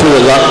 Ya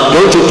Rasulullah,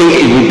 don't you think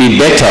it would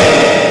be better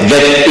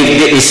that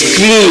if a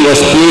screen was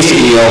placed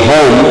in your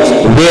home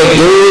where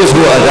those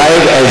who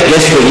arrive as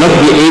guests will not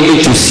be able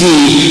to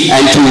see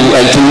and to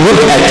look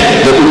at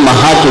the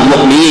Ummahatul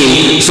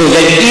Mu'mineen, so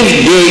that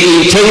if their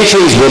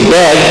intentions were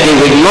bad, they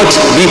would not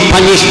be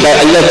punished by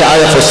Allah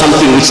Ta'ala for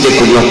something which they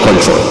could not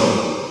control.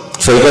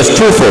 So it was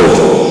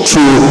twofold,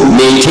 to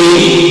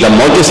maintain the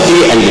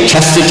modesty and the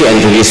chastity and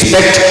the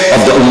respect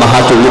of the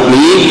Ummahatul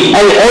Mu'mineen,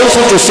 and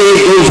also to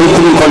save those who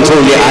couldn't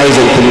control their eyes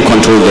and couldn't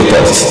control their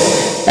thoughts.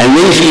 And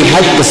when he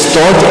had this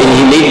thought and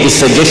he made this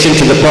suggestion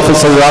to the Prophet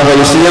sallallahu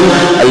alaihi wasallam,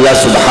 Allah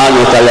subhanahu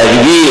wa ta'ala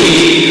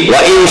revealed,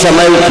 وَإِن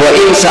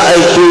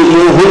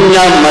سَأَلْتُمُوهُنَّ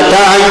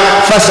مَتَاعًا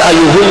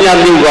فَاسْأَلُوهُنَّ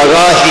مِنْ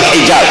وَرَاءِ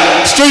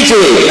حِجَابٍ. Straight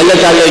away, Allah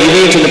ta'ala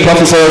revealed to the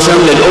Prophet sallallahu alaihi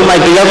wasallam that, oh my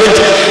beloved,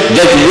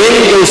 that when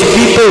those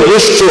people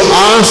wish to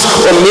ask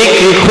or make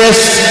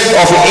requests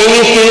of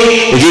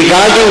anything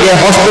regarding their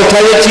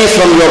hospitality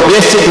from your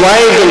blessed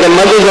wives and the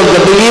mothers of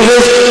the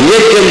believers,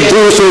 let them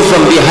do so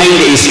from behind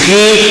a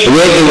screen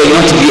where they will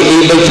not be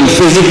able to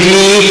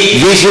physically,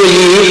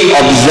 visually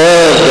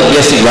observe the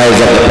blessed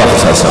wives of the Prophet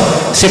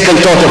ﷺ.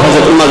 Second thought of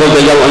Hazrat Umar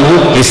radiallahu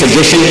anhu, his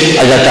suggestion,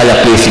 Allah Ta'ala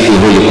placed it in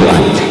the Holy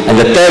Quran. And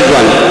the third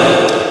one,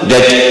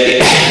 that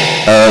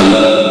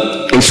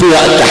in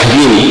Surah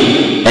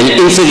Al-Tahrim, an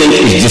incident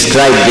is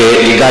described there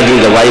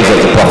regarding the wives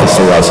of the Prophet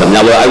ﷺ.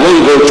 Now I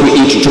won't go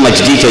into too much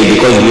detail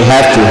because we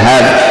have to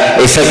have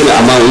a certain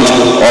amount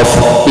of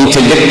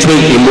intellectual,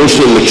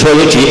 emotional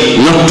maturity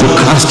not to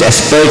cast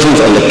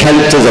aspersions on the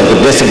characters of the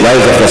blessed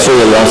wives of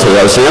Rasulullah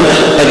ﷺ.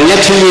 But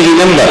naturally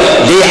remember,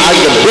 they are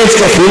the best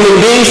of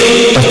human beings,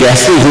 but they are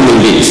still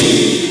human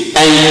beings.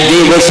 And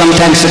they will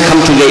sometimes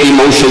succumb to their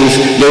emotions,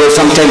 they will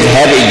sometimes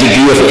have a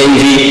degree of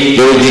envy,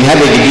 they will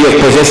have a degree of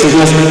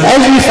possessiveness.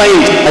 As we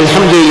find,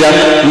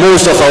 alhamdulillah,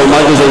 most of our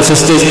mothers and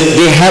sisters,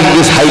 they have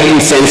this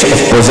heightened sense of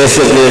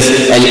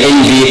possessiveness and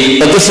envy.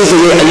 But this is the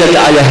way Allah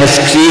Ta'ala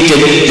has created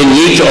the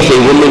nature of a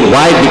woman.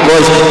 Why?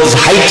 Because this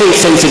heightened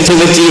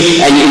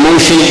sensitivity and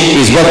emotion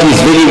is what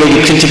is very, very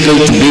critical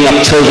to bring up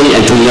children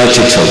and to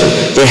nurture children.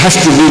 There has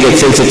to be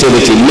that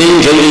sensitivity. Men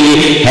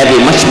generally have a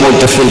much more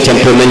different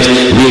temperament.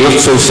 We are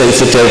not so sensitive,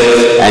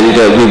 and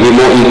we'll be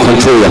more in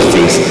control of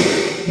things.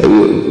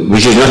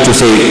 Which is not to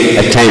say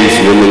at times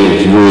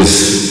women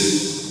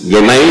lose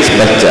their minds,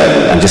 but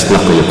I'm just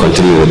not going to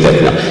continue with that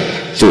now,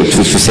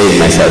 to save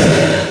myself.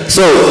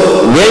 So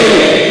when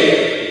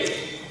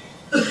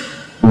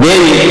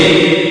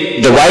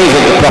the wives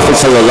of the Prophet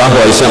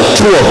ﷺ,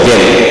 two of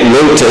them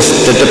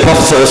noticed that the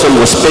Prophet ﷺ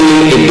was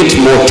spending a bit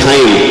more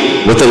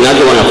time with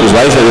another one of his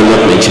wives, and I'm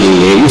not mentioning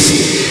names.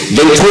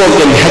 Then two of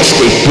them hatched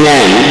a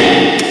plan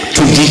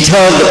to deter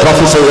the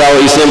Prophet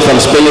ﷺ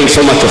from spending so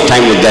much of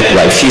time with that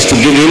wife. She used to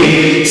give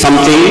him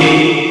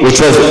something which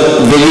was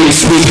very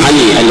sweet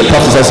honey, and the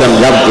Prophet ﷺ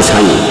loved this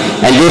honey.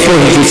 And therefore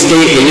he should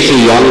stay a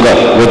little longer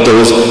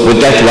with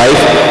that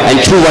wife,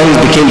 and two wives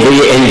became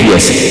very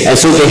envious. And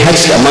so they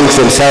hatched amongst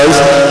themselves,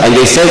 and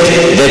they said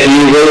that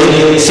we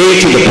will say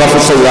to the Prophet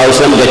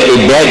ﷺ that a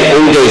bad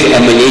odor is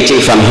emanating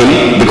from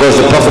him, because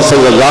the Prophet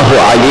ﷺ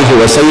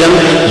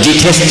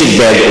detested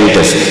bad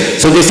odors.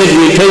 So they said,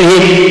 we will tell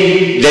him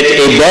that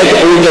a bad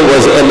odor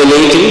was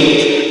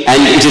emanating, and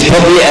it is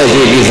probably as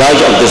a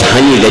result of this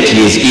honey that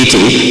he is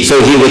eating.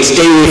 So he would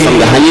stay away from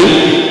the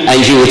honey, and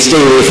he would stay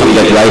away from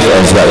that wife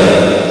as well.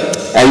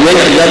 And when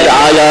Allah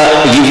Ta'ala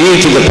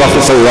revealed to the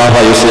Prophet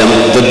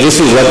ﷺ that this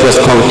is what was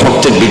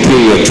concocted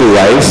between your two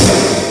wives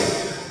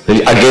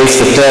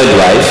against the third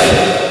wife,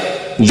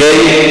 then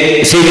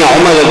Sayyidina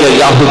Umar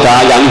radiallahu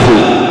ta'ala anhu,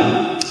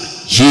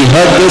 he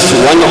heard this.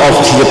 One of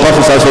the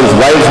Prophet ﷺ's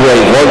wives who were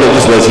involved in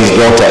this was his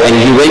daughter, and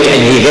he went and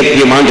he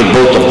reprimanded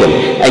both of them,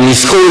 and he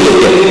scolded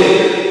them,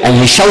 and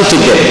he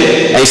shouted them,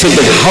 and he said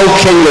that how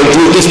can you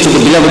do this to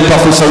the beloved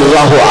Prophet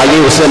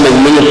ﷺ and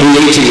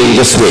manipulating in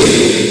this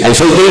way? And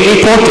so they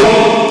reported.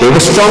 They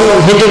were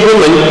strong-headed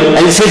women,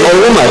 and said,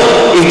 "Oh Umar,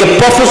 if the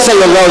Prophet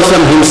ﷺ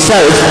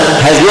himself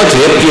has not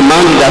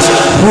reprimanded us,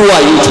 who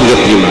are you to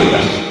reprimand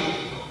us?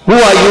 Who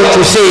are you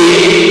to say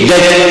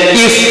that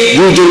if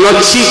you do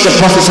not treat the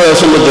Prophet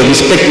ﷺ with the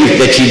respect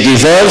that he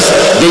deserves,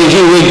 then he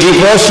will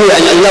divorce you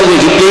and Allah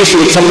will replace you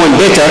with someone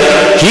better?"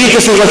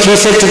 This is what he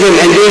said to them,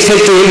 and they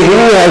said to him,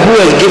 who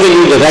has given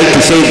you the right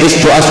to say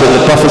this to us when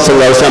the Prophet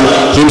ﷺ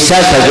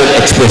himself has not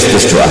expressed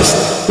this to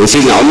us? And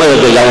Sayyidina Umar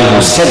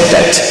who said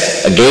that,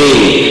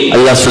 again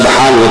Allah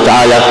subhanahu wa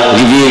ta'ala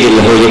revealed in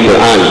the Holy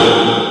Quran,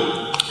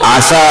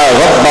 عسى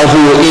ربه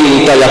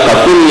إن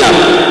طلقكن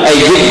أن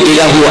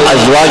يبدله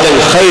أزواجا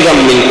خيرا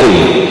منكن.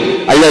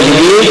 Allah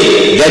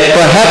revealed that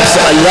perhaps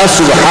Allah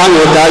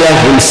subhanahu wa ta'ala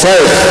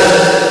himself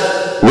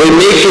will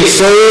make it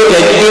so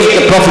that if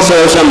the Prophet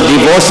ﷺ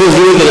divorces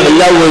you, then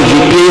Allah will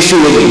replace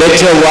you with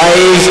better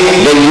wives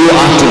than you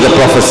are to the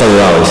Prophet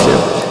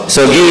ﷺ.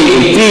 So again,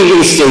 in three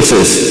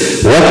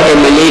instances, what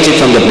emanated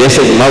from the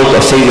blessed mouth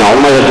of Sayyidina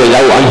Umar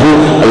radiallahu anhu,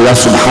 Allah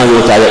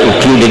subhanahu wa ta'ala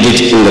included it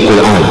in the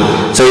Quran.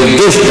 So if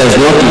this does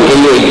not in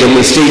any way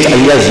demonstrate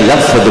Allah's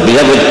love for the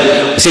beloved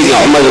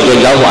Sayyidina Umar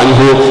radiallahu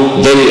anhu,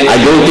 then I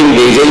don't think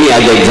there is any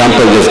other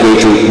example that's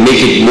going to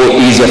make it more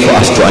easier for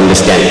us to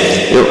understand.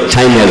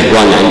 Time has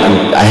gone,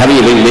 and I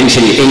haven't even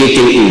mentioned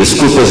anything in the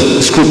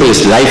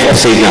scrupulous life of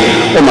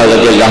Sayyidina Umar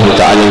radiallahu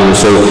ta'ala.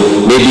 So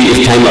maybe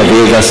if time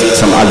avails us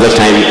some other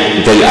time,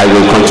 then I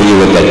will continue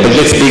with that. But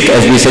let's speak,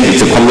 as we said,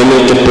 it's a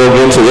commemorative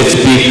program, so let's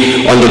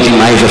speak on the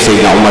demise of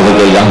Sayyidina Umar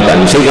radiallahu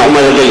ta'ala. Sayyidina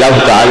Umar radiallahu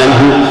ta'ala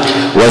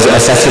was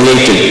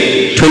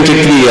assassinated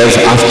 23 years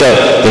after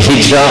the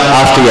Hijrah,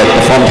 after he had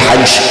performed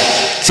Hajj.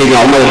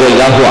 Sayyidina Umar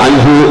radiallahu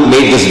anhu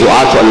made this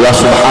dua to Allah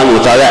subhanahu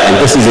wa ta'ala, and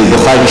this is in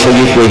Bukhari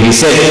Sharif, where he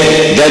said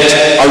that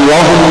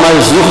Allahumma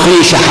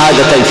zukhri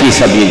shahadatan fi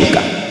sabilika.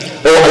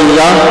 Oh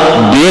Allah,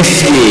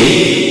 bless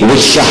me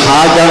with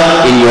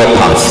shahada in your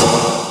path.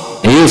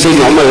 And he said,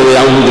 Umar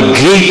radiallahu anhu, the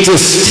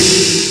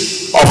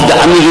greatest of the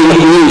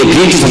Amirul, the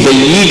greatest of the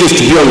leaders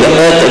to be on the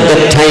earth at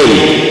that time.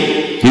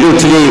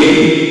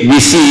 Today we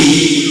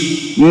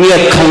see mere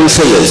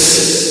councillors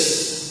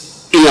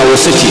in our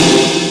city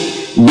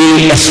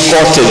being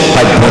escorted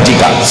by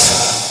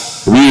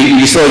bodyguards.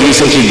 We saw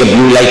recently the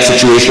blue light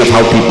situation of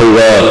how people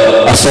were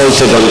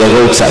assaulted on the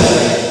roadside.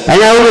 And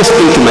I always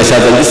think to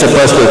myself, and this is a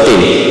personal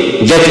thing,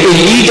 that a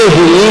leader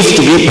who needs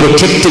to be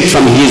protected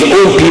from his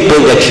own people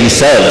that he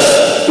serves,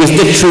 is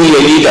that truly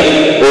a leader,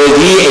 or is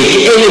he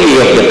an enemy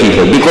of the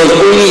people? Because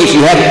only if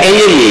you have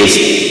enemies,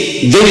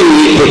 then you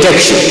need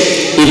protection.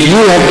 If you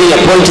have been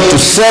appointed to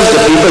serve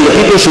the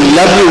people should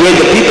love you, where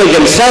the people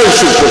themselves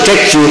should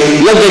protect you,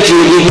 not that you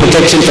need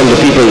protection from the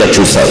people that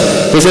you serve.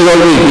 This has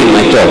always been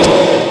my thought.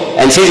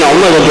 And Sayyidina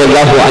Umar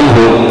radiallahu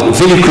anhu,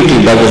 very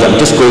quickly brothers, I'm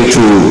just going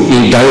to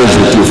indulge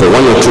with you for 1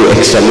 or 2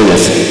 extra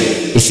minutes.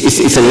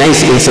 It's a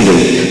nice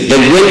incident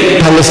that when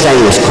Palestine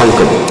was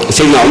conquered,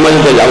 Sayyidina Umar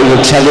radiallahu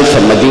anhu traveled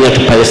from Medina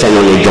to Palestine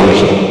on a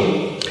donkey.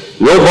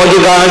 No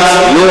bodyguards,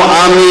 no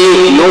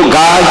army, no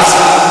guards,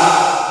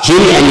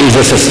 him and his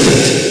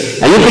assistant.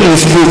 And look at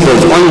his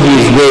pupils. On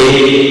his way,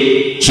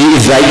 he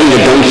is riding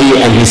the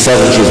donkey and his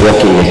servant is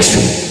walking next to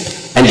him.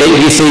 And then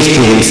he says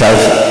to himself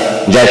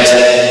that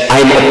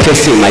I'm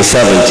oppressing my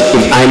servant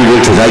if I'm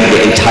going to ride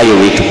the entire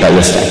way to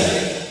Palestine.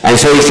 And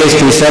so he says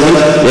to his servant,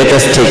 let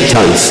us take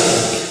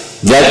turns.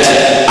 That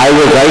I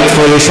will ride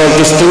for a short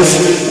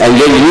distance, and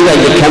then you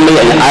ride the camel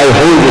and I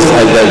hold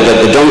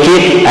the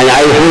donkey, and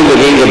I hold the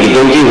reins of the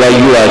donkey while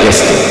you are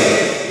resting.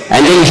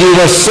 And then he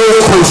was so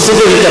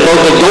considerate about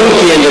the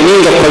donkey and the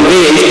means of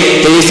conveyance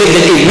that he said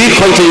that if we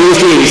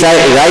continuously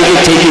ride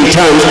it taking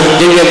turns,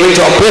 then we are going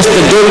to oppress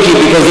the donkey,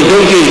 because the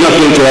donkey is not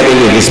going to have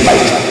any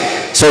respite.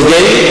 So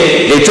then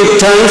they took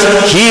turns.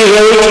 He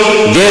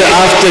rode,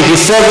 thereafter his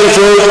servant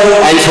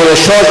rode, and for a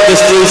short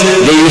distance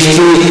they used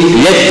to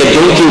let the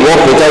donkey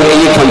walk without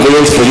any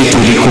conveyance for it to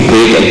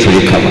recuperate and to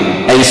recover.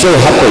 And it so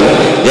happened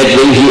that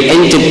when he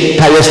entered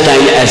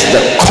Palestine as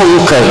the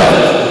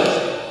conqueror,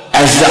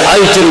 as the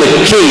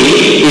ultimate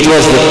king, it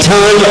was the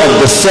turn of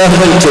the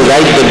servant to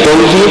ride the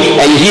donkey,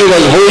 and he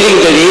was holding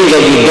the reins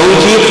of the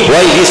donkey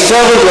while his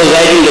servant was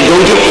riding the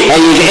donkey, and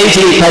he was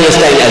entering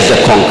Palestine as the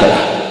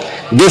conqueror.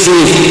 This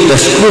is the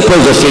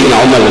scruples of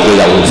Sayyidina Umar.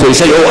 So he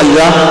said, "Oh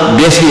Allah,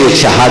 bless me with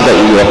shahada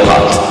in your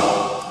path."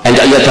 And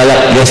Allah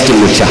Ta'ala blessed him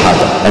with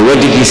shahada. And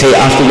what did he say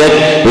after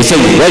that? He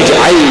said,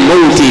 "Waj'al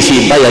mawti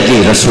fi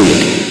baladi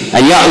rasulik."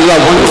 And Ya Allah,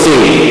 one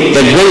thing,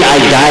 that when I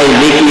die,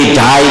 make me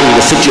die in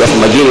the city of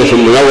Medina,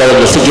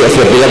 the city of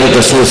your beloved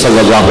Rasul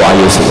sallallahu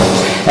alayhi wa sallam.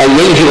 And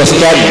when he was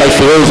stabbed by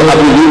Firoz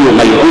Abu Lulu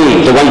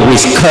Mal'un, the one who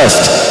is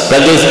cursed,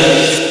 that is,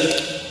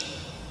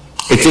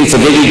 it's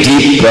a very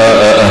deep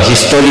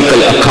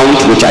historical account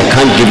which I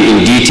can't give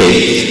in detail.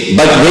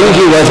 But when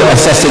he was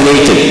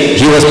assassinated,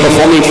 he was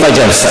performing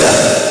Fajr Salah.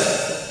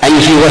 And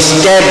he was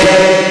stabbed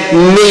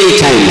many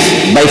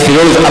times by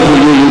Firoz Abu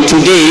Lulu.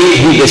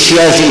 Today, the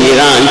Shias in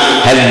Iran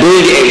have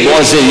built a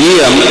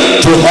mausoleum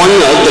to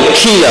honor the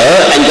killer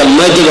and the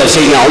murder of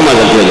Sayyidina Umar.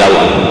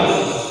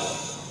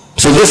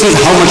 So this is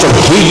how much of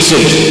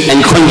hatred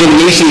and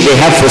condemnation they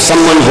have for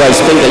someone who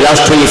has spent the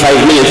last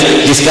 25 minutes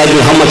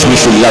describing how much we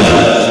should love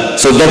him.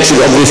 So that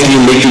should obviously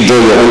make you draw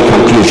your own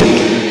conclusion.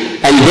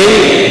 And when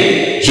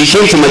he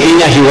came to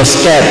Medina, he was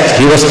stabbed.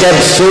 He was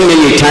stabbed so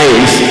many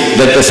times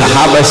that the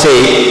Sahaba say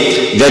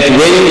that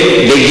when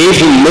they gave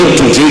him milk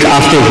to drink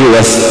after he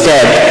was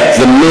stabbed,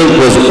 the milk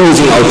was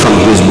oozing out from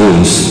his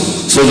wounds.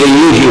 So they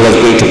knew he was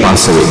going to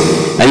pass away.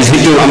 And he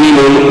said to Ameen,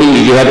 "Do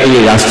you have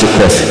any last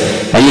request?"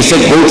 And he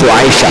said, "Go to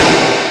Aisha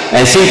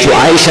and say to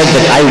Aisha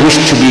that I wish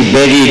to be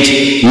buried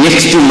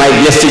next to my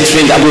blessed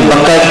friend Abu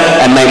Bakr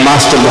and my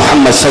master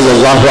Muhammad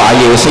sallallahu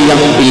alayhi wa sallam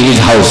in his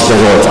house, the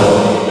Rawda."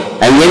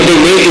 And when they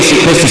made this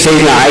request to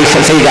Sayyidah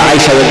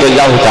Aisha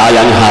radiallahu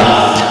ta'ala anha,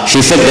 she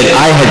said that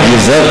I had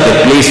reserved the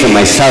place for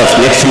myself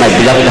next to my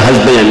beloved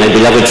husband and my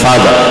beloved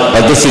father,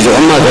 but this is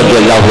Umar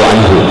radiallahu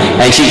anhu.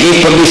 And she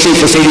gave permission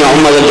for Sayyidina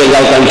Umar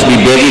radiallahu anhu to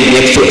be buried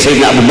next to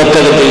Sayyidina Abu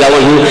Bakr radiallahu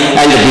anhu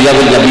and the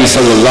beloved Nabi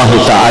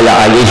sallallahu ta'ala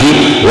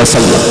alayhi wa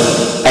sallam.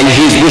 And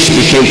his wish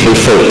became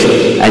fulfilled.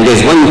 And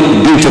there's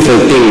one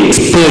beautiful thing,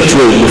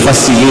 spiritual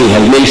Mufassirin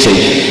have mentioned,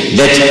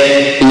 that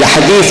in the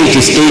hadith it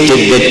is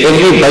stated that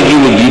everybody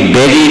will be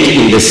buried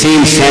in the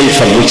same sand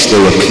from which they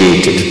were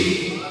created.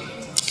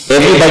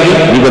 Everybody,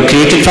 we were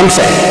created from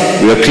sand.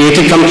 We were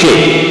created from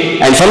clay.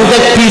 And from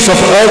that piece of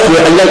earth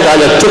where Allah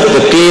Ta'ala took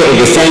the clay or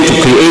the sand to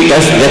create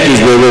us, that is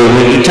where we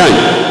will return.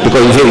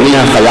 Because we say,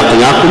 "Minha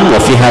khalaqnakum wa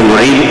fiha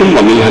nu'idukum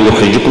wa minha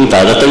nukhrijukum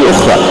taratan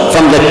ukhra."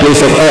 From that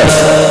place of earth.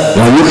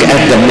 Now look at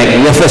the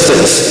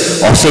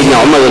magnificence of Sayyidina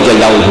Umar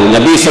radiallahu anhu.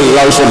 Nabi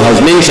sallallahu alayhi wa sallam has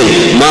mentioned,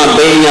 "Ma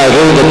bayna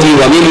rawdati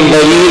wa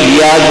minbari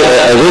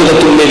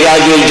rawdatun min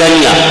riyadil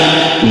jannah."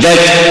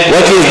 That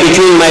what is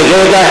between my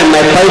rawda and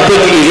my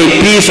pulpit is a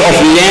piece of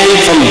land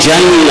from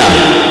Jannah.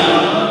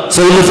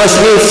 So the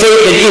Mufassirin say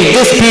that if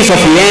this piece of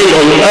land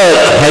on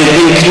earth has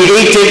been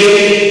created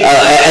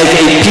as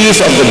a piece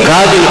of the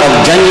garden of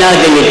Jannah,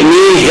 then it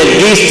means that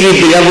these three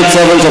beloved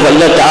servants of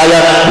Allah Ta'ala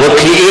were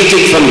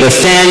created from the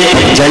sand of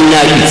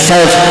Jannah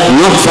itself,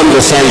 not from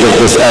the sand of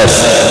this earth,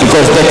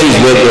 because that is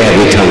where they have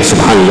returned.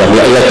 SubhanAllah.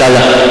 May Allah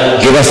Ta'ala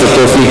give us the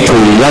tawfiq to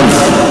love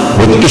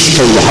with ishq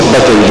and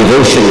muhabbat and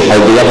devotion our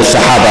beloved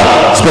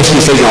Sahaba,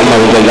 especially Sayyidina Umar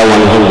radiallahu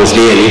anhu on this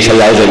day. And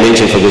inshallah, as I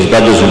mentioned for those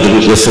brothers who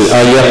didn't listen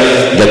earlier,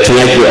 that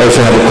tonight we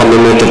also have a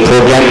commemorative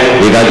program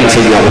regarding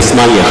Sayyidina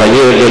Uthman Yaghani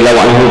radiallahu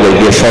anhu. There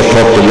will be a short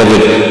talk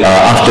delivered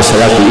after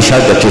Salat al-Isha,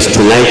 that is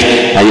tonight,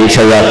 and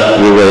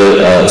inshallah we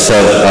will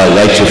serve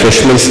light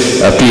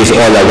refreshments. Please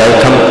all are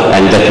welcome,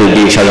 and that will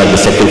be inshallah the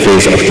second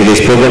phase of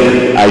today's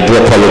program. I do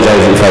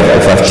apologize if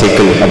I've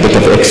taken a bit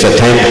of extra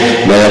time.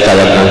 May Allah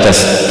Ta'ala grant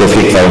us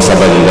tawfiq for our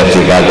sabr in that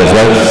regard as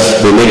well.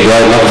 We make dua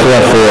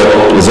maghfirah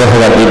for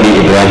Zahra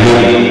Bibi Ibrahim,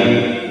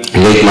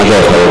 late mother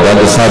of our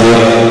brother Sabi,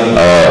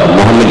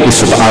 Muhammad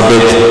Yusuf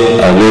Abid,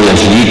 known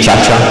as Lee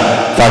Chacha,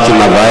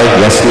 Fatima Bai,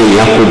 Yasmin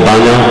Yaqub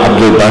Bana,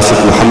 Abdul Basit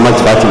Muhammad,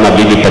 Fatima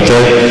Bibi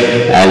Patel,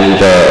 and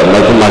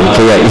Malcolm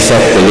Ruqayya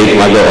Ishaq, the late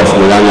mother of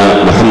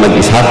Mulana Muhammad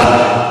Ishaq,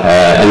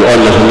 and all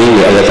Mahumeen.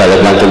 May Allah Ta'ala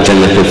grant them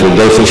Jannatul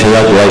Firdaus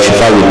inshallah. Dua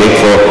Shifa we make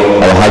for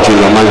our Haji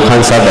Rahman Khan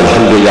Sahib.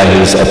 Alhamdulillah,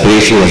 his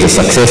operation was a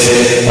success.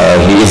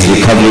 He is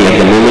recovering at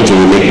the moment, and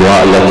we make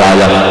dua Allah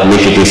Ta'ala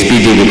make it a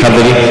speedy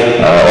recovery.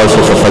 Also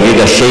for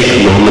Farida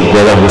Sheikh, Muhammad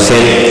Gora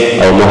Hussain,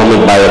 our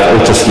Muhammad Bai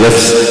of Otis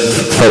Lifts,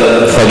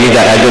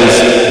 Farida Adams,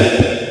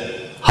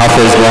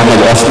 Hafiz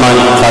Muhammad Osman,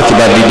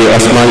 Fatima Bibi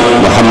Osman,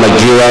 Muhammad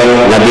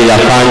Jiwa, Nabila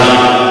Khan,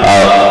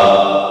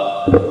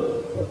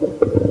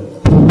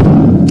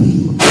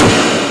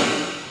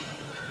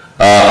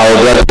 our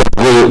brother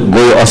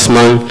Guru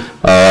Osman,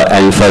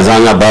 and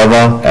Fazana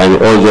Baba,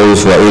 and all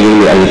those who are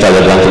really a little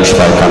advantage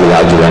for coming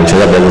out to the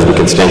Inshallah, brothers, we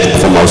can stand to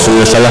perform our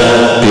Sunnah Salah.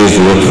 Please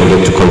do not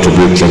forget to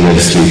contribute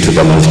generously to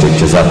the masjid.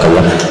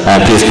 Jazakallah.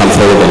 And please come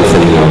forward and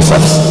fill in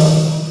yourselves.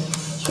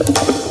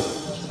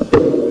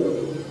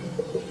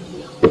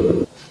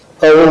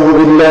 أعوذ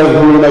بالله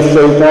من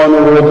الشيطان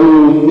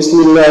الرجيم. بسم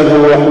الله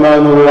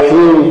الرحمن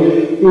الرحيم.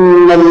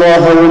 إن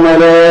الله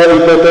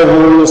وملائكته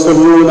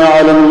يصلون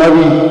على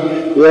النبي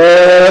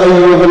يا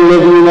أيها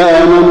الذين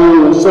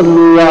آمنوا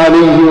صلوا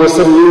عليه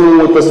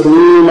وسلموا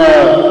تسليما.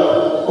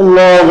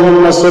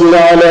 اللهم صل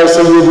على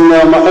سيدنا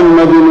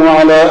محمد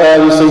وعلى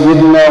آل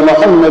سيدنا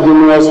محمد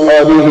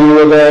وأصحابه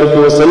وبارك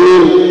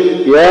وسلم.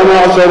 يا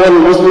معشر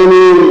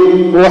المسلمين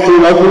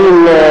رحمكم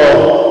الله،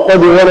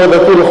 قد ورد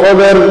في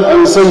الخبر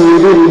عن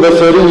سيد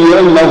البشرية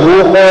أنه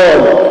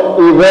قال: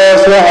 إذا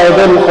صعد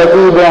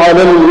الخطيب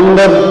على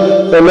المنبر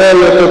فلا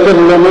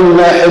يتكلمن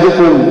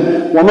أحدكم،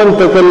 ومن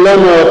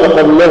تكلم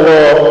فقد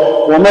لغى،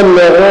 ومن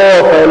لغى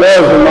فلا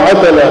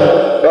جمعة له،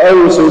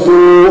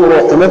 فأنصتوا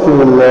رحمكم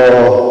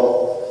الله.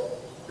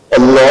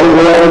 الله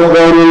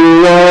أكبر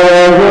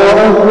الله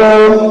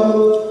أكبر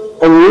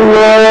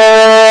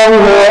الله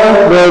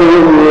أكبر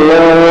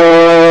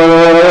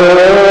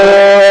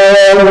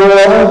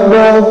الله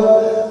أكبر.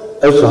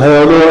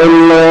 أشهد أن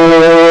لا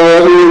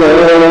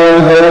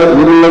إله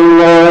إلا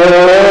الله.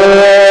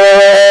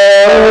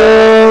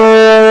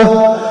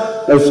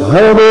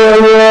 أشهد أن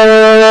لا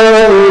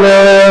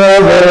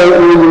إله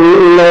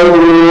إلا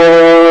الله.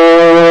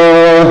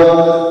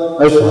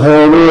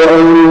 أشهد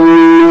أن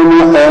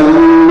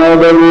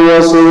محمدا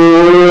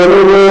رسول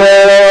الله.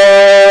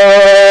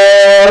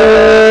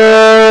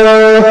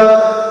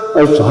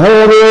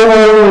 أشهد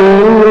أن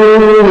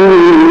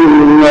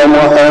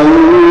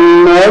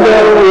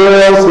محمدا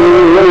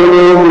رسول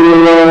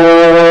الله.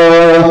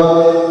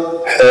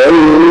 حي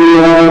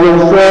على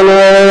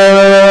الصلاة.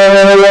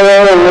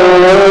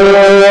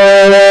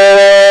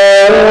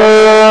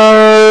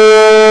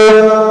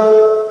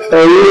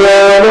 حي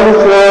على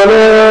الصلاة.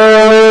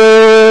 حي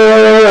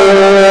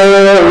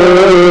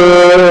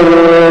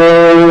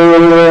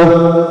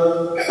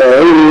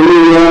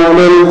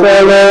على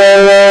الفلاح.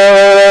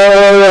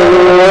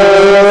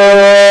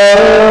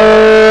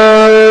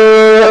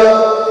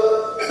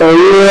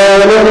 حي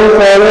على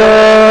الفلاح.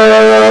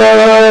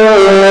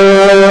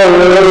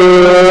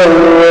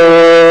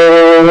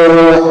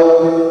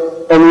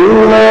 الله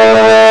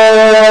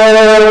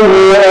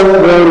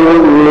أكبر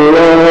الله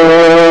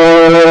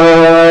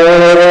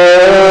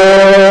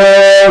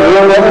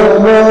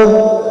أكبر.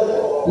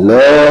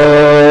 لا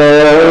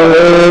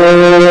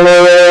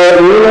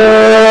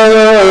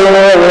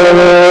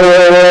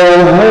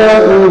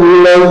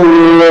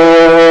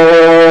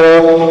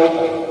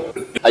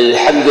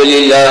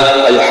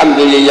الحمد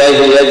لله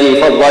الذي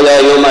فضل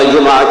يوم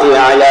الجمعة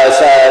على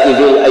سائر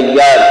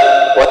الأيام،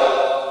 ولا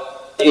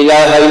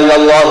إله إلا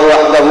الله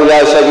وحده لا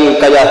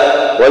شريك له،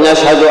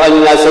 ونشهد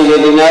أن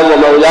سيدنا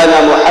ومولانا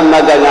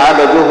محمدا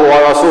عبده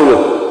ورسوله.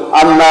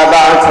 أما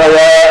بعد،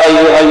 فيا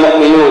أيها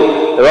المؤمنون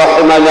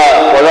رحمنا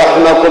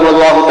ورحمكم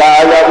الله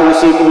تعالى،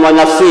 أوصيكم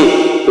ونفسي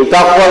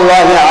بتقوى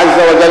الله عز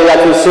وجل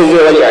في السر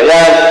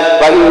والإعلان،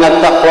 فإن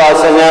التقوى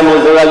سنام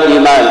ذرى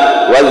الإيمان.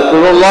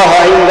 واذكروا الله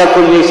عند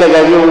كل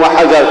شجر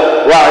وحجر،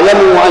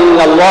 واعلموا أن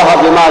الله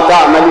بما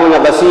تعملون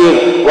بصير،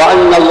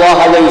 وأن الله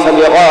ليس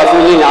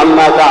بغافل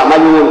عما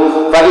تعملون،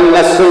 فإن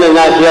السنن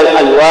هي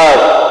الأنوار.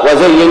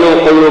 وزينوا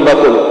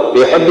قلوبكم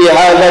بحب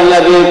هذا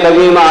النبي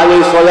الكريم عليه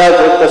الصلاة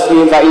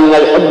والتسليم، فإن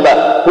الحب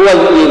هو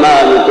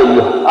الإيمان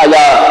كله،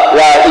 ألا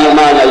لا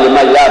إيمان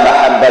لمن لا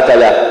محبة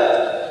له.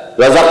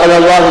 رزقنا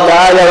الله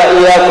تعالى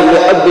وإياكم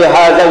بحب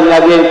هذا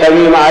النبي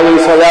الكريم عليه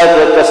الصلاة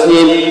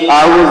والتسليم.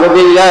 أعوذ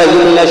بالله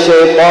من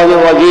الشيطان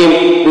الرجيم.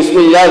 بسم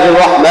الله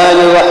الرحمن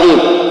الرحيم.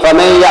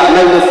 فمن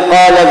يعمل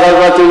مثقال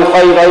ذرة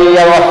خيرا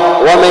يره،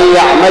 ومن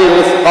يعمل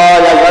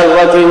مثقال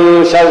ذرة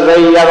شرا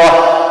يره.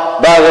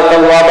 بارك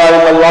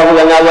الله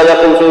لنا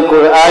ولكم في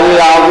القرآن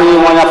العظيم،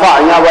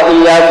 ونفعنا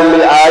وإياكم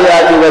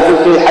بالآيات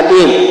والذكر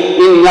الحكيم.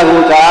 إنه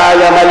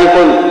تعالى ملك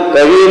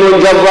كريم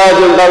جواد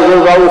بر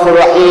رؤوف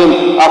رحيم.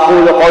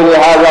 أقول قولي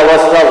هذا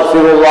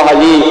واستغفر الله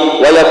لي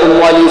ولكم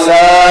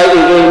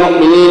ولسائر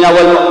المؤمنين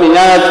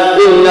والمؤمنات،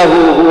 إنه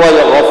هو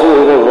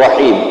الغفور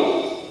الرحيم.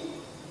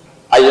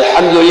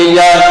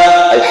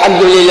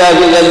 الحمد لله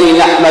الذي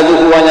نحمده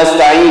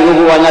ونستعينه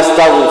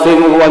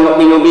ونستغفره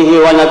ونؤمن به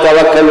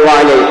ونتوكل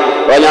عليه،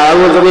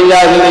 ونعوذ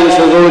بالله من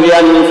شرور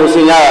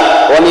أنفسنا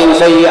ومن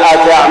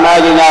سيئات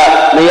أعمالنا.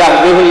 من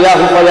يهده الله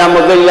فلا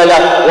مضل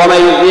له،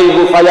 ومن يضلله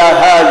فلا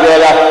هادي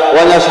له.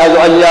 ونشهد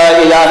أن لا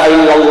إله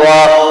إلا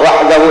الله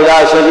وحده لا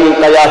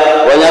شريك له،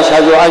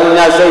 ونشهد أن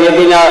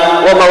سيدنا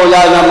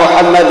ومولانا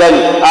محمدا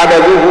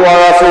عبده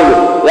ورسوله،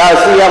 لا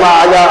سيما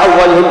على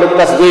أولهم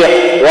بالتصديق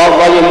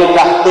وأفضلهم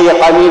بالتحقيق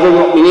أمير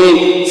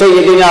المؤمنين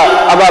سيدنا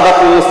أبا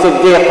بكر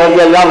الصديق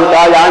رضي الله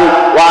تعالى عنه،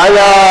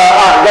 وعلى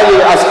أعدل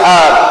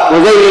الأصحاب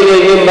مزين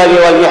المنبر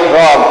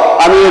والمحراب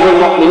أمير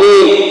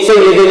المؤمنين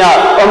سيدنا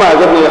عمر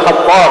بن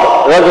الخطاب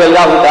رضي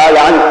الله تعالى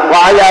عنه،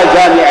 وعلى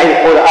جامع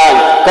القرآن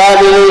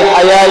كامل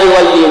الحياء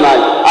والإيمان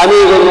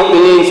أمير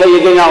المؤمنين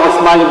سيدنا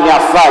عثمان بن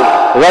عفان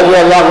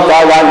رضي الله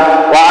تعالى عنه،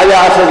 وعلى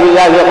أسد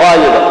الله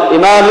غالبا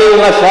إمام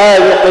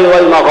المشارق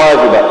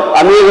والمغارب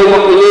أمير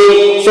المؤمنين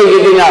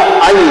سيدنا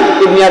علي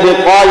بن أبي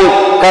طالب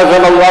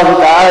كرم الله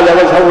تعالى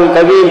وجهه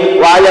الكريم،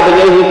 وعلى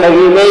ابنيه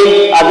الكريمين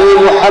أبي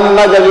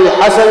محمد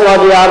الحسن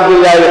وأبي عبد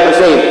الله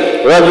الحسين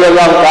رضي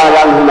الله تعالى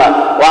عنهما،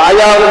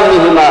 وعلى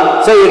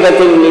أمهما سيدة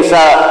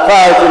النساء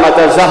فاطمة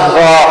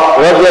الزهراء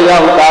رضي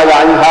الله تعالى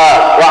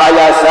عنها،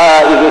 وعلى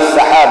سائر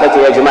الصحابة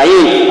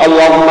أجمعين.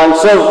 اللهم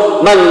انصر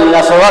من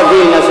نصر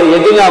دين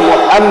سيدنا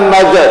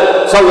محمد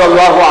صلى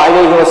الله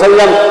عليه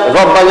وسلم.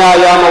 ربنا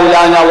يا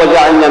مولانا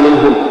واجعلنا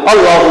منهم.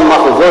 اللهم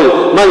اخذل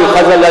من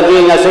خذل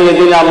دين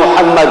سيدنا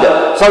محمد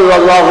صلى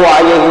الله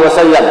عليه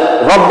وسلم.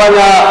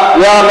 ربنا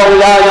يا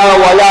مولانا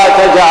ولا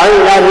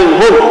تجعلنا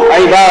منهم.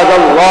 عباد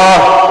الله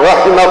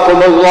رحمكم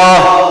الله،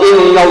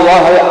 إن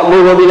الله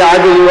يأمر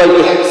بالعدل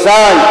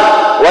والإحسان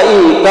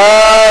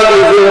وإيتاء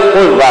ذي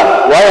القربى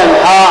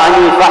وينهى عن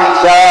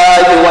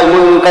الفحشاء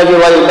والمنكر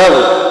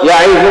والبغي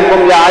يعظكم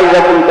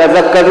لعلكم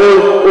تذكرون.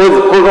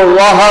 اذكروا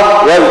الله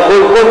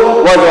يذكركم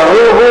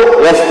وادعوه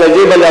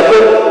يستجيب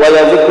لكم،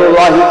 ولذكر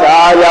الله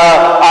تعالى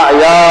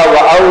أعلى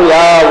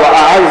وأولى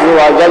وأعز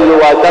وأجل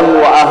وأتم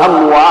وأهم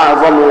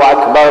وأعظم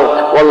وأكبر،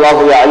 والله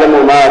يعلم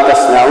ما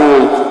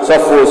تصنعون.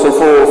 صفوا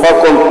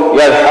صفوفكم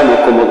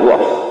يرحمكم الله.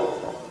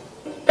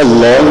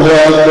 الله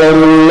أكبر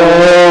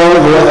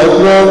الله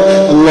أكبر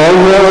الله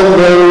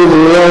أكبر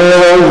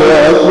الله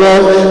أكبر.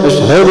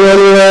 أشهد أن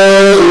لا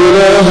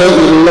إله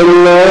إلا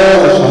الله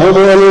أشهد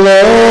أن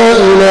لا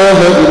إله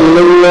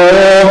إلا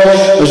الله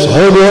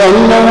أشهد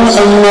أن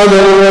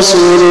محمدا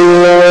رسول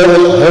الله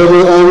أشهد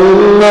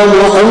أن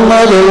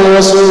محمدا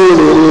رسول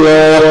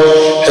الله.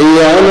 حي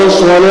على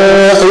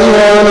الصلاة حي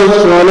على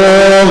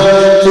الصلاة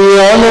حي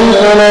على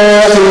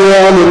الفلاح حي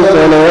على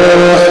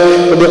الفلاح.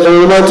 قد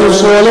قامت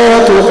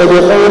الصلاة قد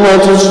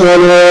قامت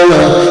الصلاة.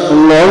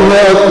 الله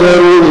أكبر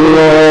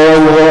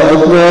الله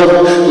أكبر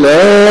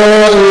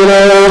لا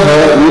إله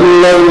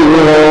إلا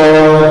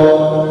الله.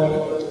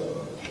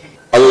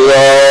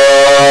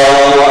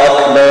 الله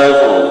أكبر.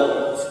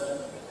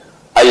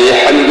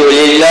 الحمد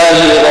لله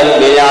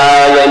رب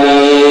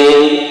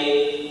العالمين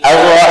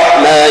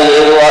الرحمن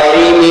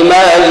الرحيم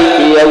مالك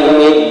يوم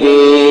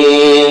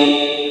الدين.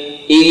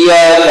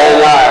 إياك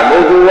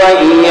نعبد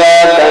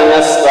وإياك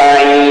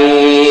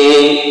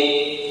نستعين.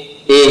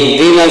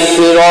 اهدنا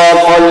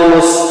الصراط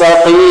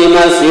المستقيم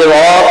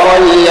صراط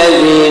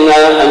الذين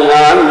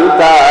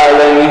أنعمت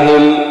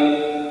عليهم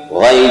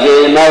غير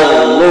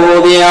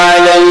المغضوب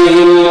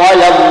عليهم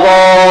ولا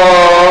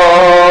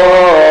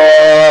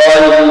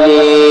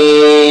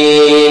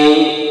الضالين.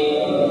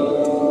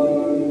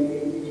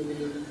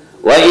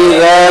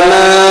 وإذا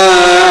ما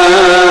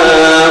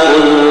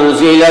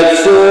أنزلت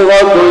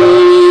سورة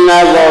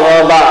نظر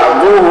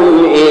بعضهم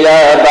إلى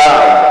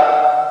بعض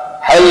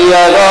هل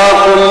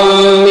يراكم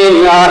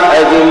من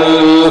أحد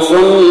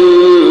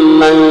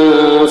ثم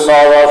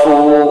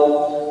انصرفوا.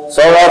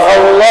 صرف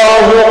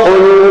الله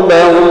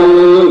قلوبهم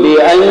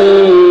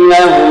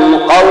بأنهم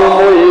قوم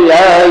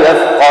لا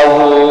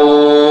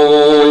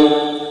يفقهون.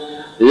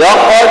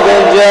 لقد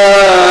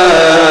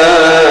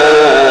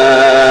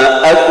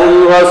جاءكم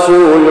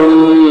رسول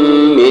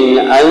من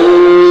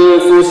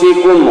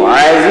أنفسكم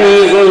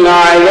عزيز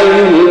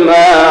عليه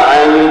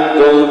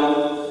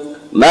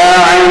ما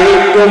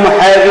عنتم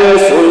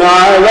حريص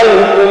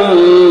عليكم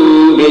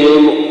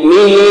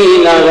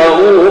بالمؤمنين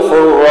رؤوف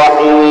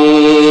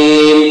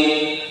رحيم.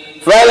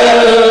 فإن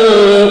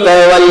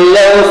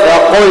تولوا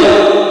فقل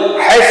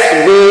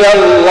حسبي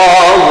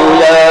الله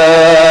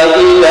لا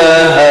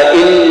إله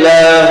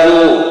إلا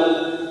هو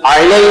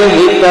عليه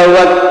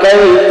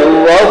توكلت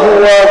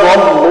وهو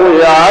رب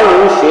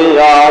العرش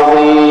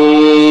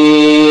العظيم.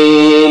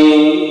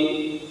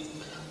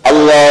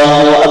 الله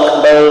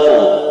أكبر.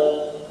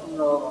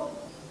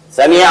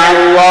 سمع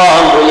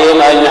الله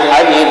لمن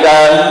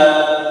حمده.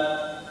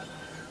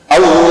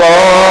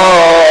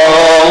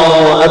 الله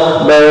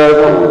أكبر.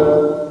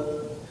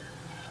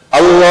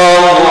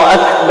 الله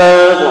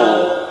أكبر.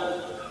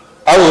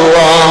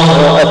 الله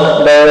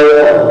أكبر.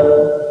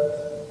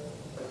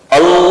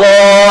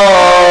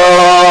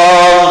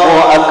 الله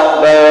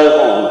أكبر.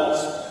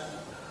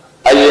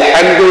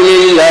 الحمد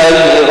لله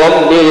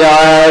رب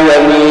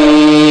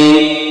العالمين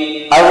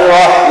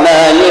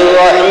الرحمن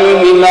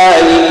الرحيم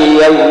مالك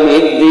يوم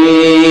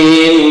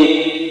الدين.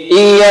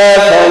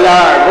 إياك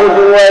نعبد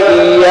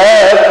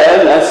وإياك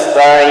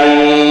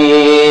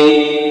نستعين.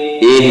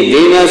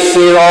 اهدنا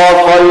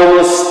الصراط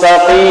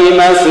المستقيم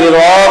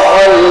صراط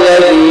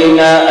الذين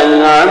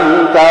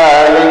أنعمت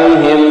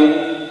عليهم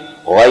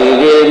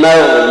غير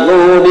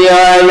المغضوب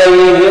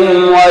عليهم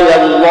ولا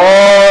الضالين.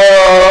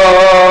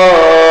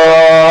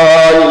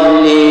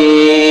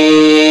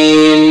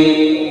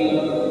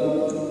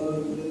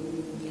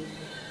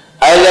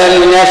 ألم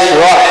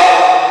نشرح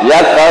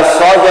لك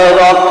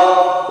صدرك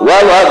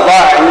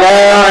ووضعنا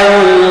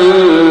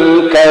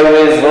عنك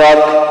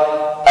وزرك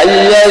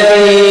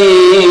الذي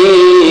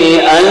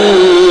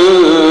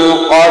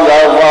أنقض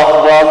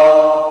ظهرك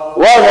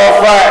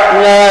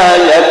ورفعنا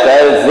لك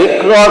ذكرك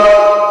ذكرك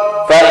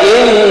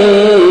فإن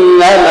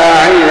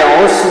مع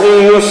العسر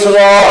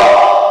يسرا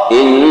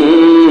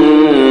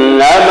إن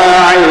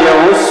مع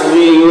العسر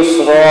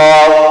يسرا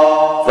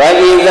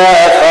فإذا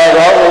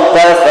فرغت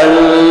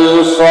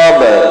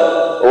فانصب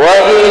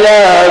وإلى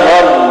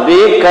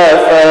ربك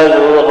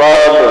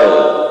فارغب.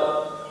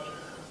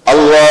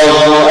 الله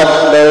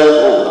أكبر.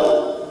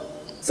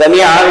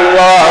 سمع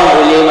الله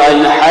لمن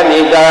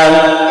حمده.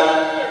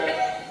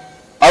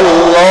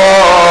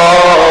 الله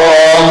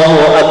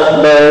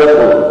أكبر.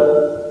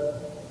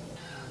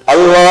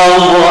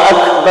 الله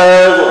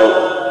أكبر.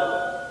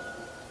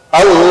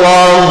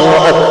 الله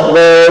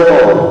أكبر.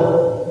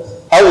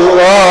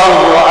 الله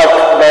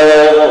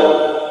أكبر.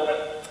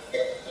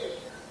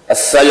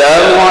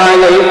 السلام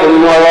عليكم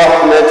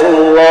ورحمة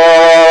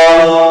الله.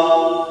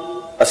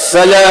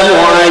 السلام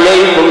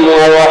عليكم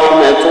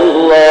ورحمة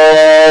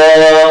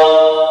الله.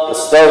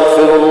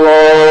 استغفر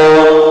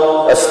الله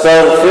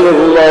استغفر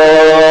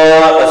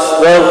الله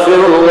استغفر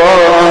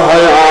الله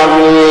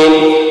العظيم.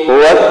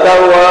 هو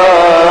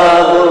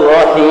التواب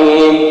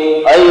الرحيم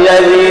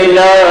الذي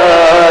لا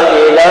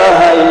إله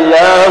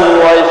إلا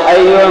هو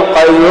الحي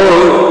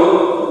القيوم.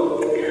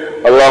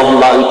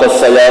 اللهم أنت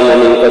السلام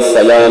ومنك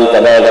السلام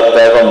تباركت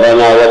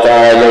ربنا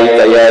وتعاليت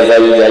يا ذا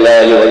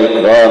الجلال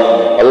والإكرام.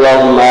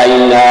 اللهم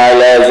أعنا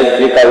على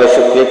ذكرك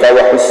وشكرك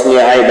وحسن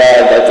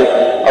عبادتك.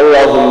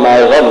 اللهم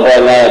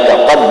ربنا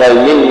تقبل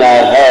منا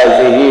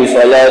هذه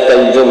صلاة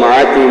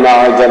الجمعة مع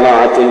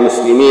جماعة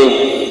المسلمين.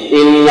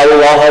 إن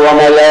الله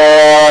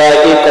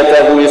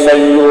وملائكته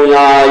يصلون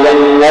على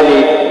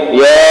النبي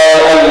يا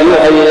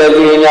أيها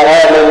الذين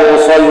آمنوا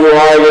صلوا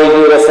عليه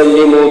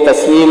وسلموا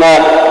تسليما.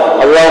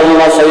 اللهم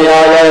صل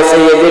على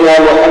سيدنا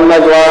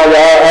محمد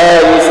وعلى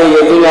آل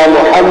سيدنا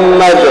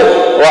محمد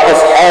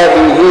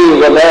وأصحابه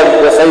وبارك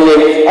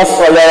وسلم.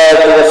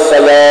 الصلاة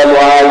والسلام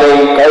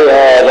عليك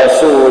يا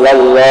رسول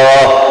الله.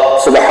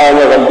 سبحان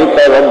ربك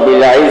رب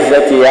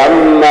العزة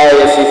عما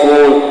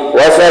يصفون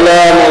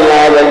وسلام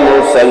على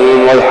المرسلين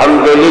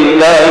والحمد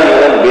لله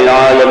رب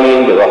العالمين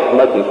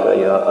برحمتك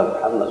يا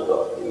أرحم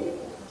الراحمين.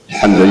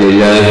 الحمد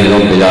لله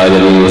رب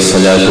العالمين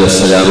والصلاة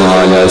والسلام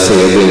على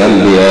سيد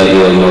الأنبياء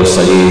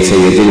والمرسلين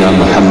سيدنا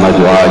محمد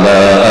وعلى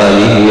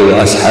آله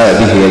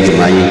وأصحابه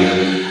أجمعين.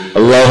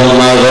 اللهم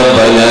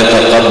ربنا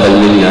تقبل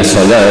منا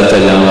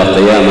صلاتنا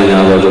وقيامنا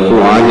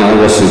وركوعنا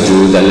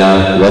وسجودنا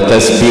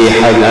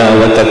وتسبيحنا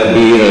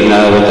وتكبيرنا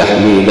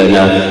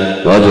وتحميدنا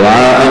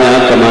ودعاءنا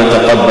كما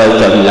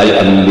تقبلت من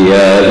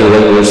الأنبياء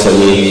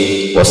والمرسلين.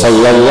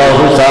 وصلى الله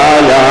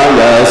تعالى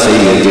على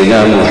سيدنا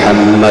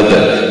محمد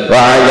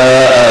وعلى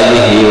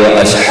آله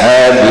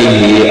وأصحابه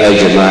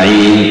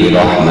أجمعين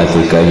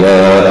برحمتك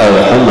يا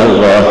أرحم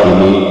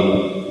الراحمين.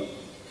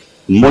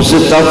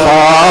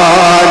 Mustafa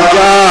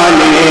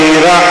जाने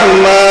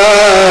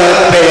रहमत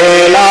पे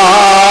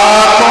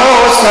लाखों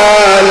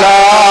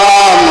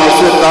सलाम।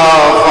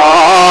 मुस्तफा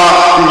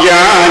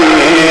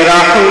जाने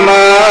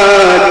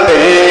रहमत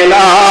पे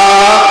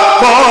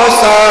लाखों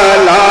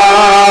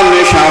सलाम।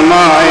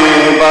 शमाए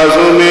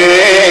बज़्म में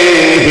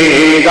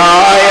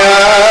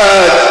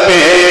हिदायत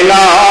पे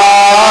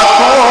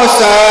लाखों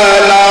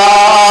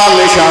सलाम।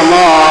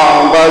 शमा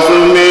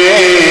बज़्म में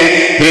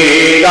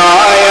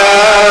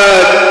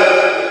हिदायत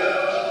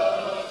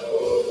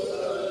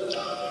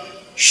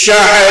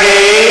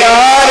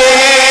शहरियारे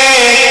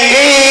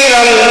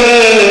इरम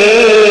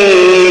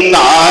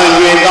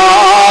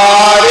ताजदारे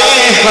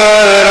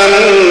हरम।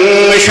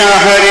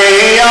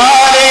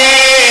 शहरियारे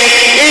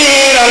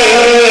इरम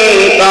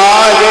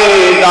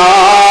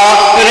ताजदारे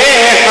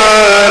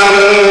हरम।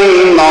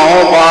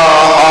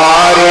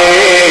 नौबहारे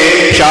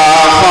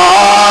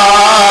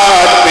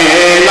शाफात पे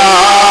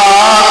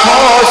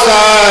लाखों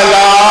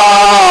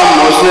सलाम।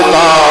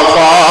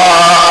 मुस्तफा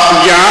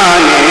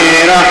जाने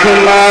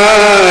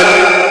रहमत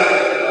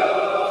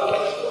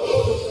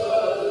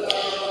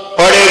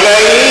पड़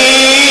गई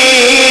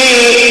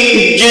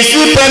जिस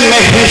पे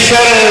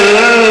महशर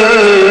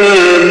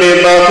में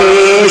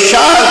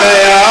बख्शा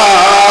गया।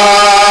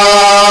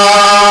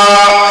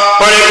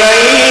 पड़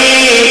गई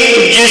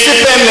जिस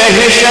पे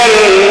महशर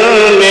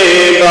में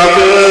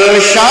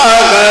बख्शा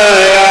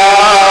गया।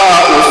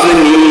 उस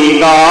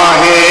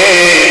निगाहे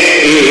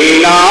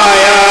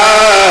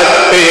इनायत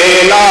पे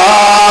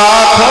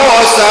लाखों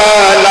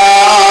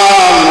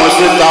सलाम।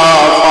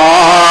 मुस्तफा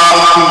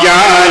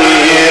जाने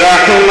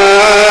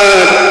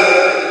रहमत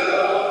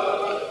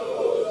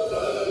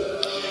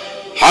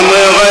हम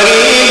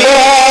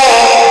गरीबों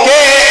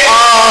के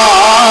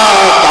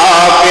आका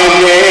पे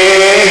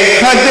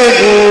बेहद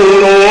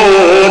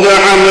दुरूद।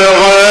 हम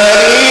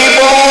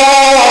गरीबों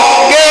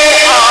के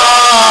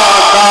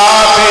आका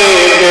पे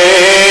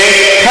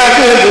बेहद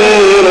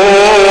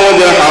दुरूद।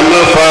 हम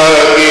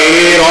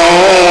फकीरों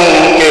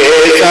के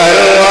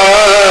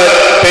सरवत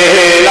पे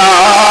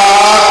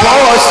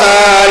लाखों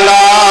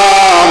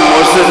सलाम।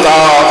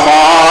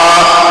 मुस्तफा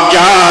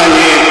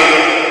जाने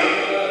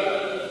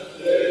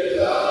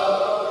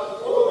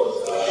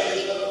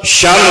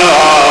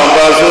शमा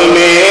बज़्म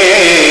में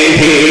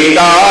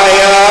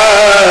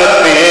हिदायत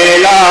पे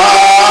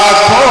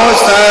लाखों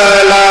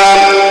सलाम।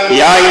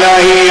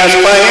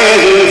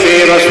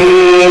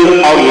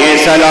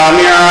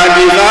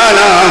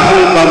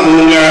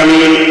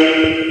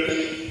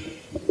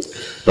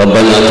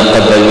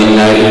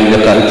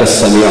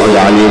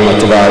 اللهم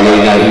تب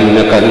علينا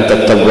إنك أنت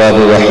التواب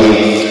الرحيم.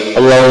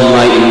 اللهم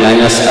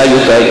إنا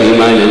نسألك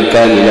إيمانا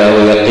كاملا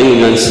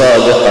ويقينا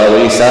صادقا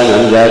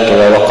ولسانا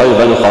ذاكرا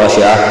وقلبا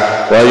خاشعا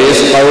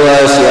ورزقا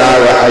واسعا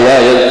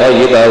وحلالا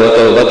طيبا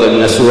وتوبة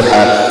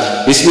نسوحا.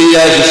 بسم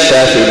الله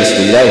الشافي، بسم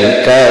الله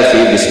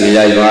الكافي، بسم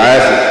الله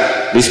المعافي،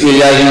 بسم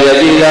الله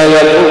الذي لا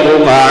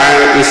يضر مع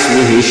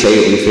اسمه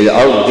شيء في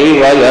الأرض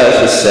ولا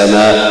في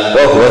السماء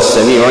وهو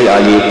السميع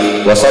العليم.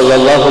 وصلى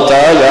الله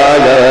تعالى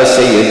على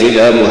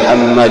سيدنا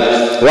محمد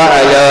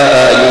وعلى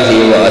آله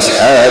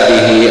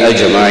وأصحابه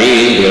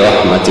أجمعين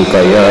برحمتك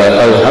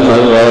يا أرحم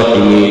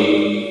الراحمين.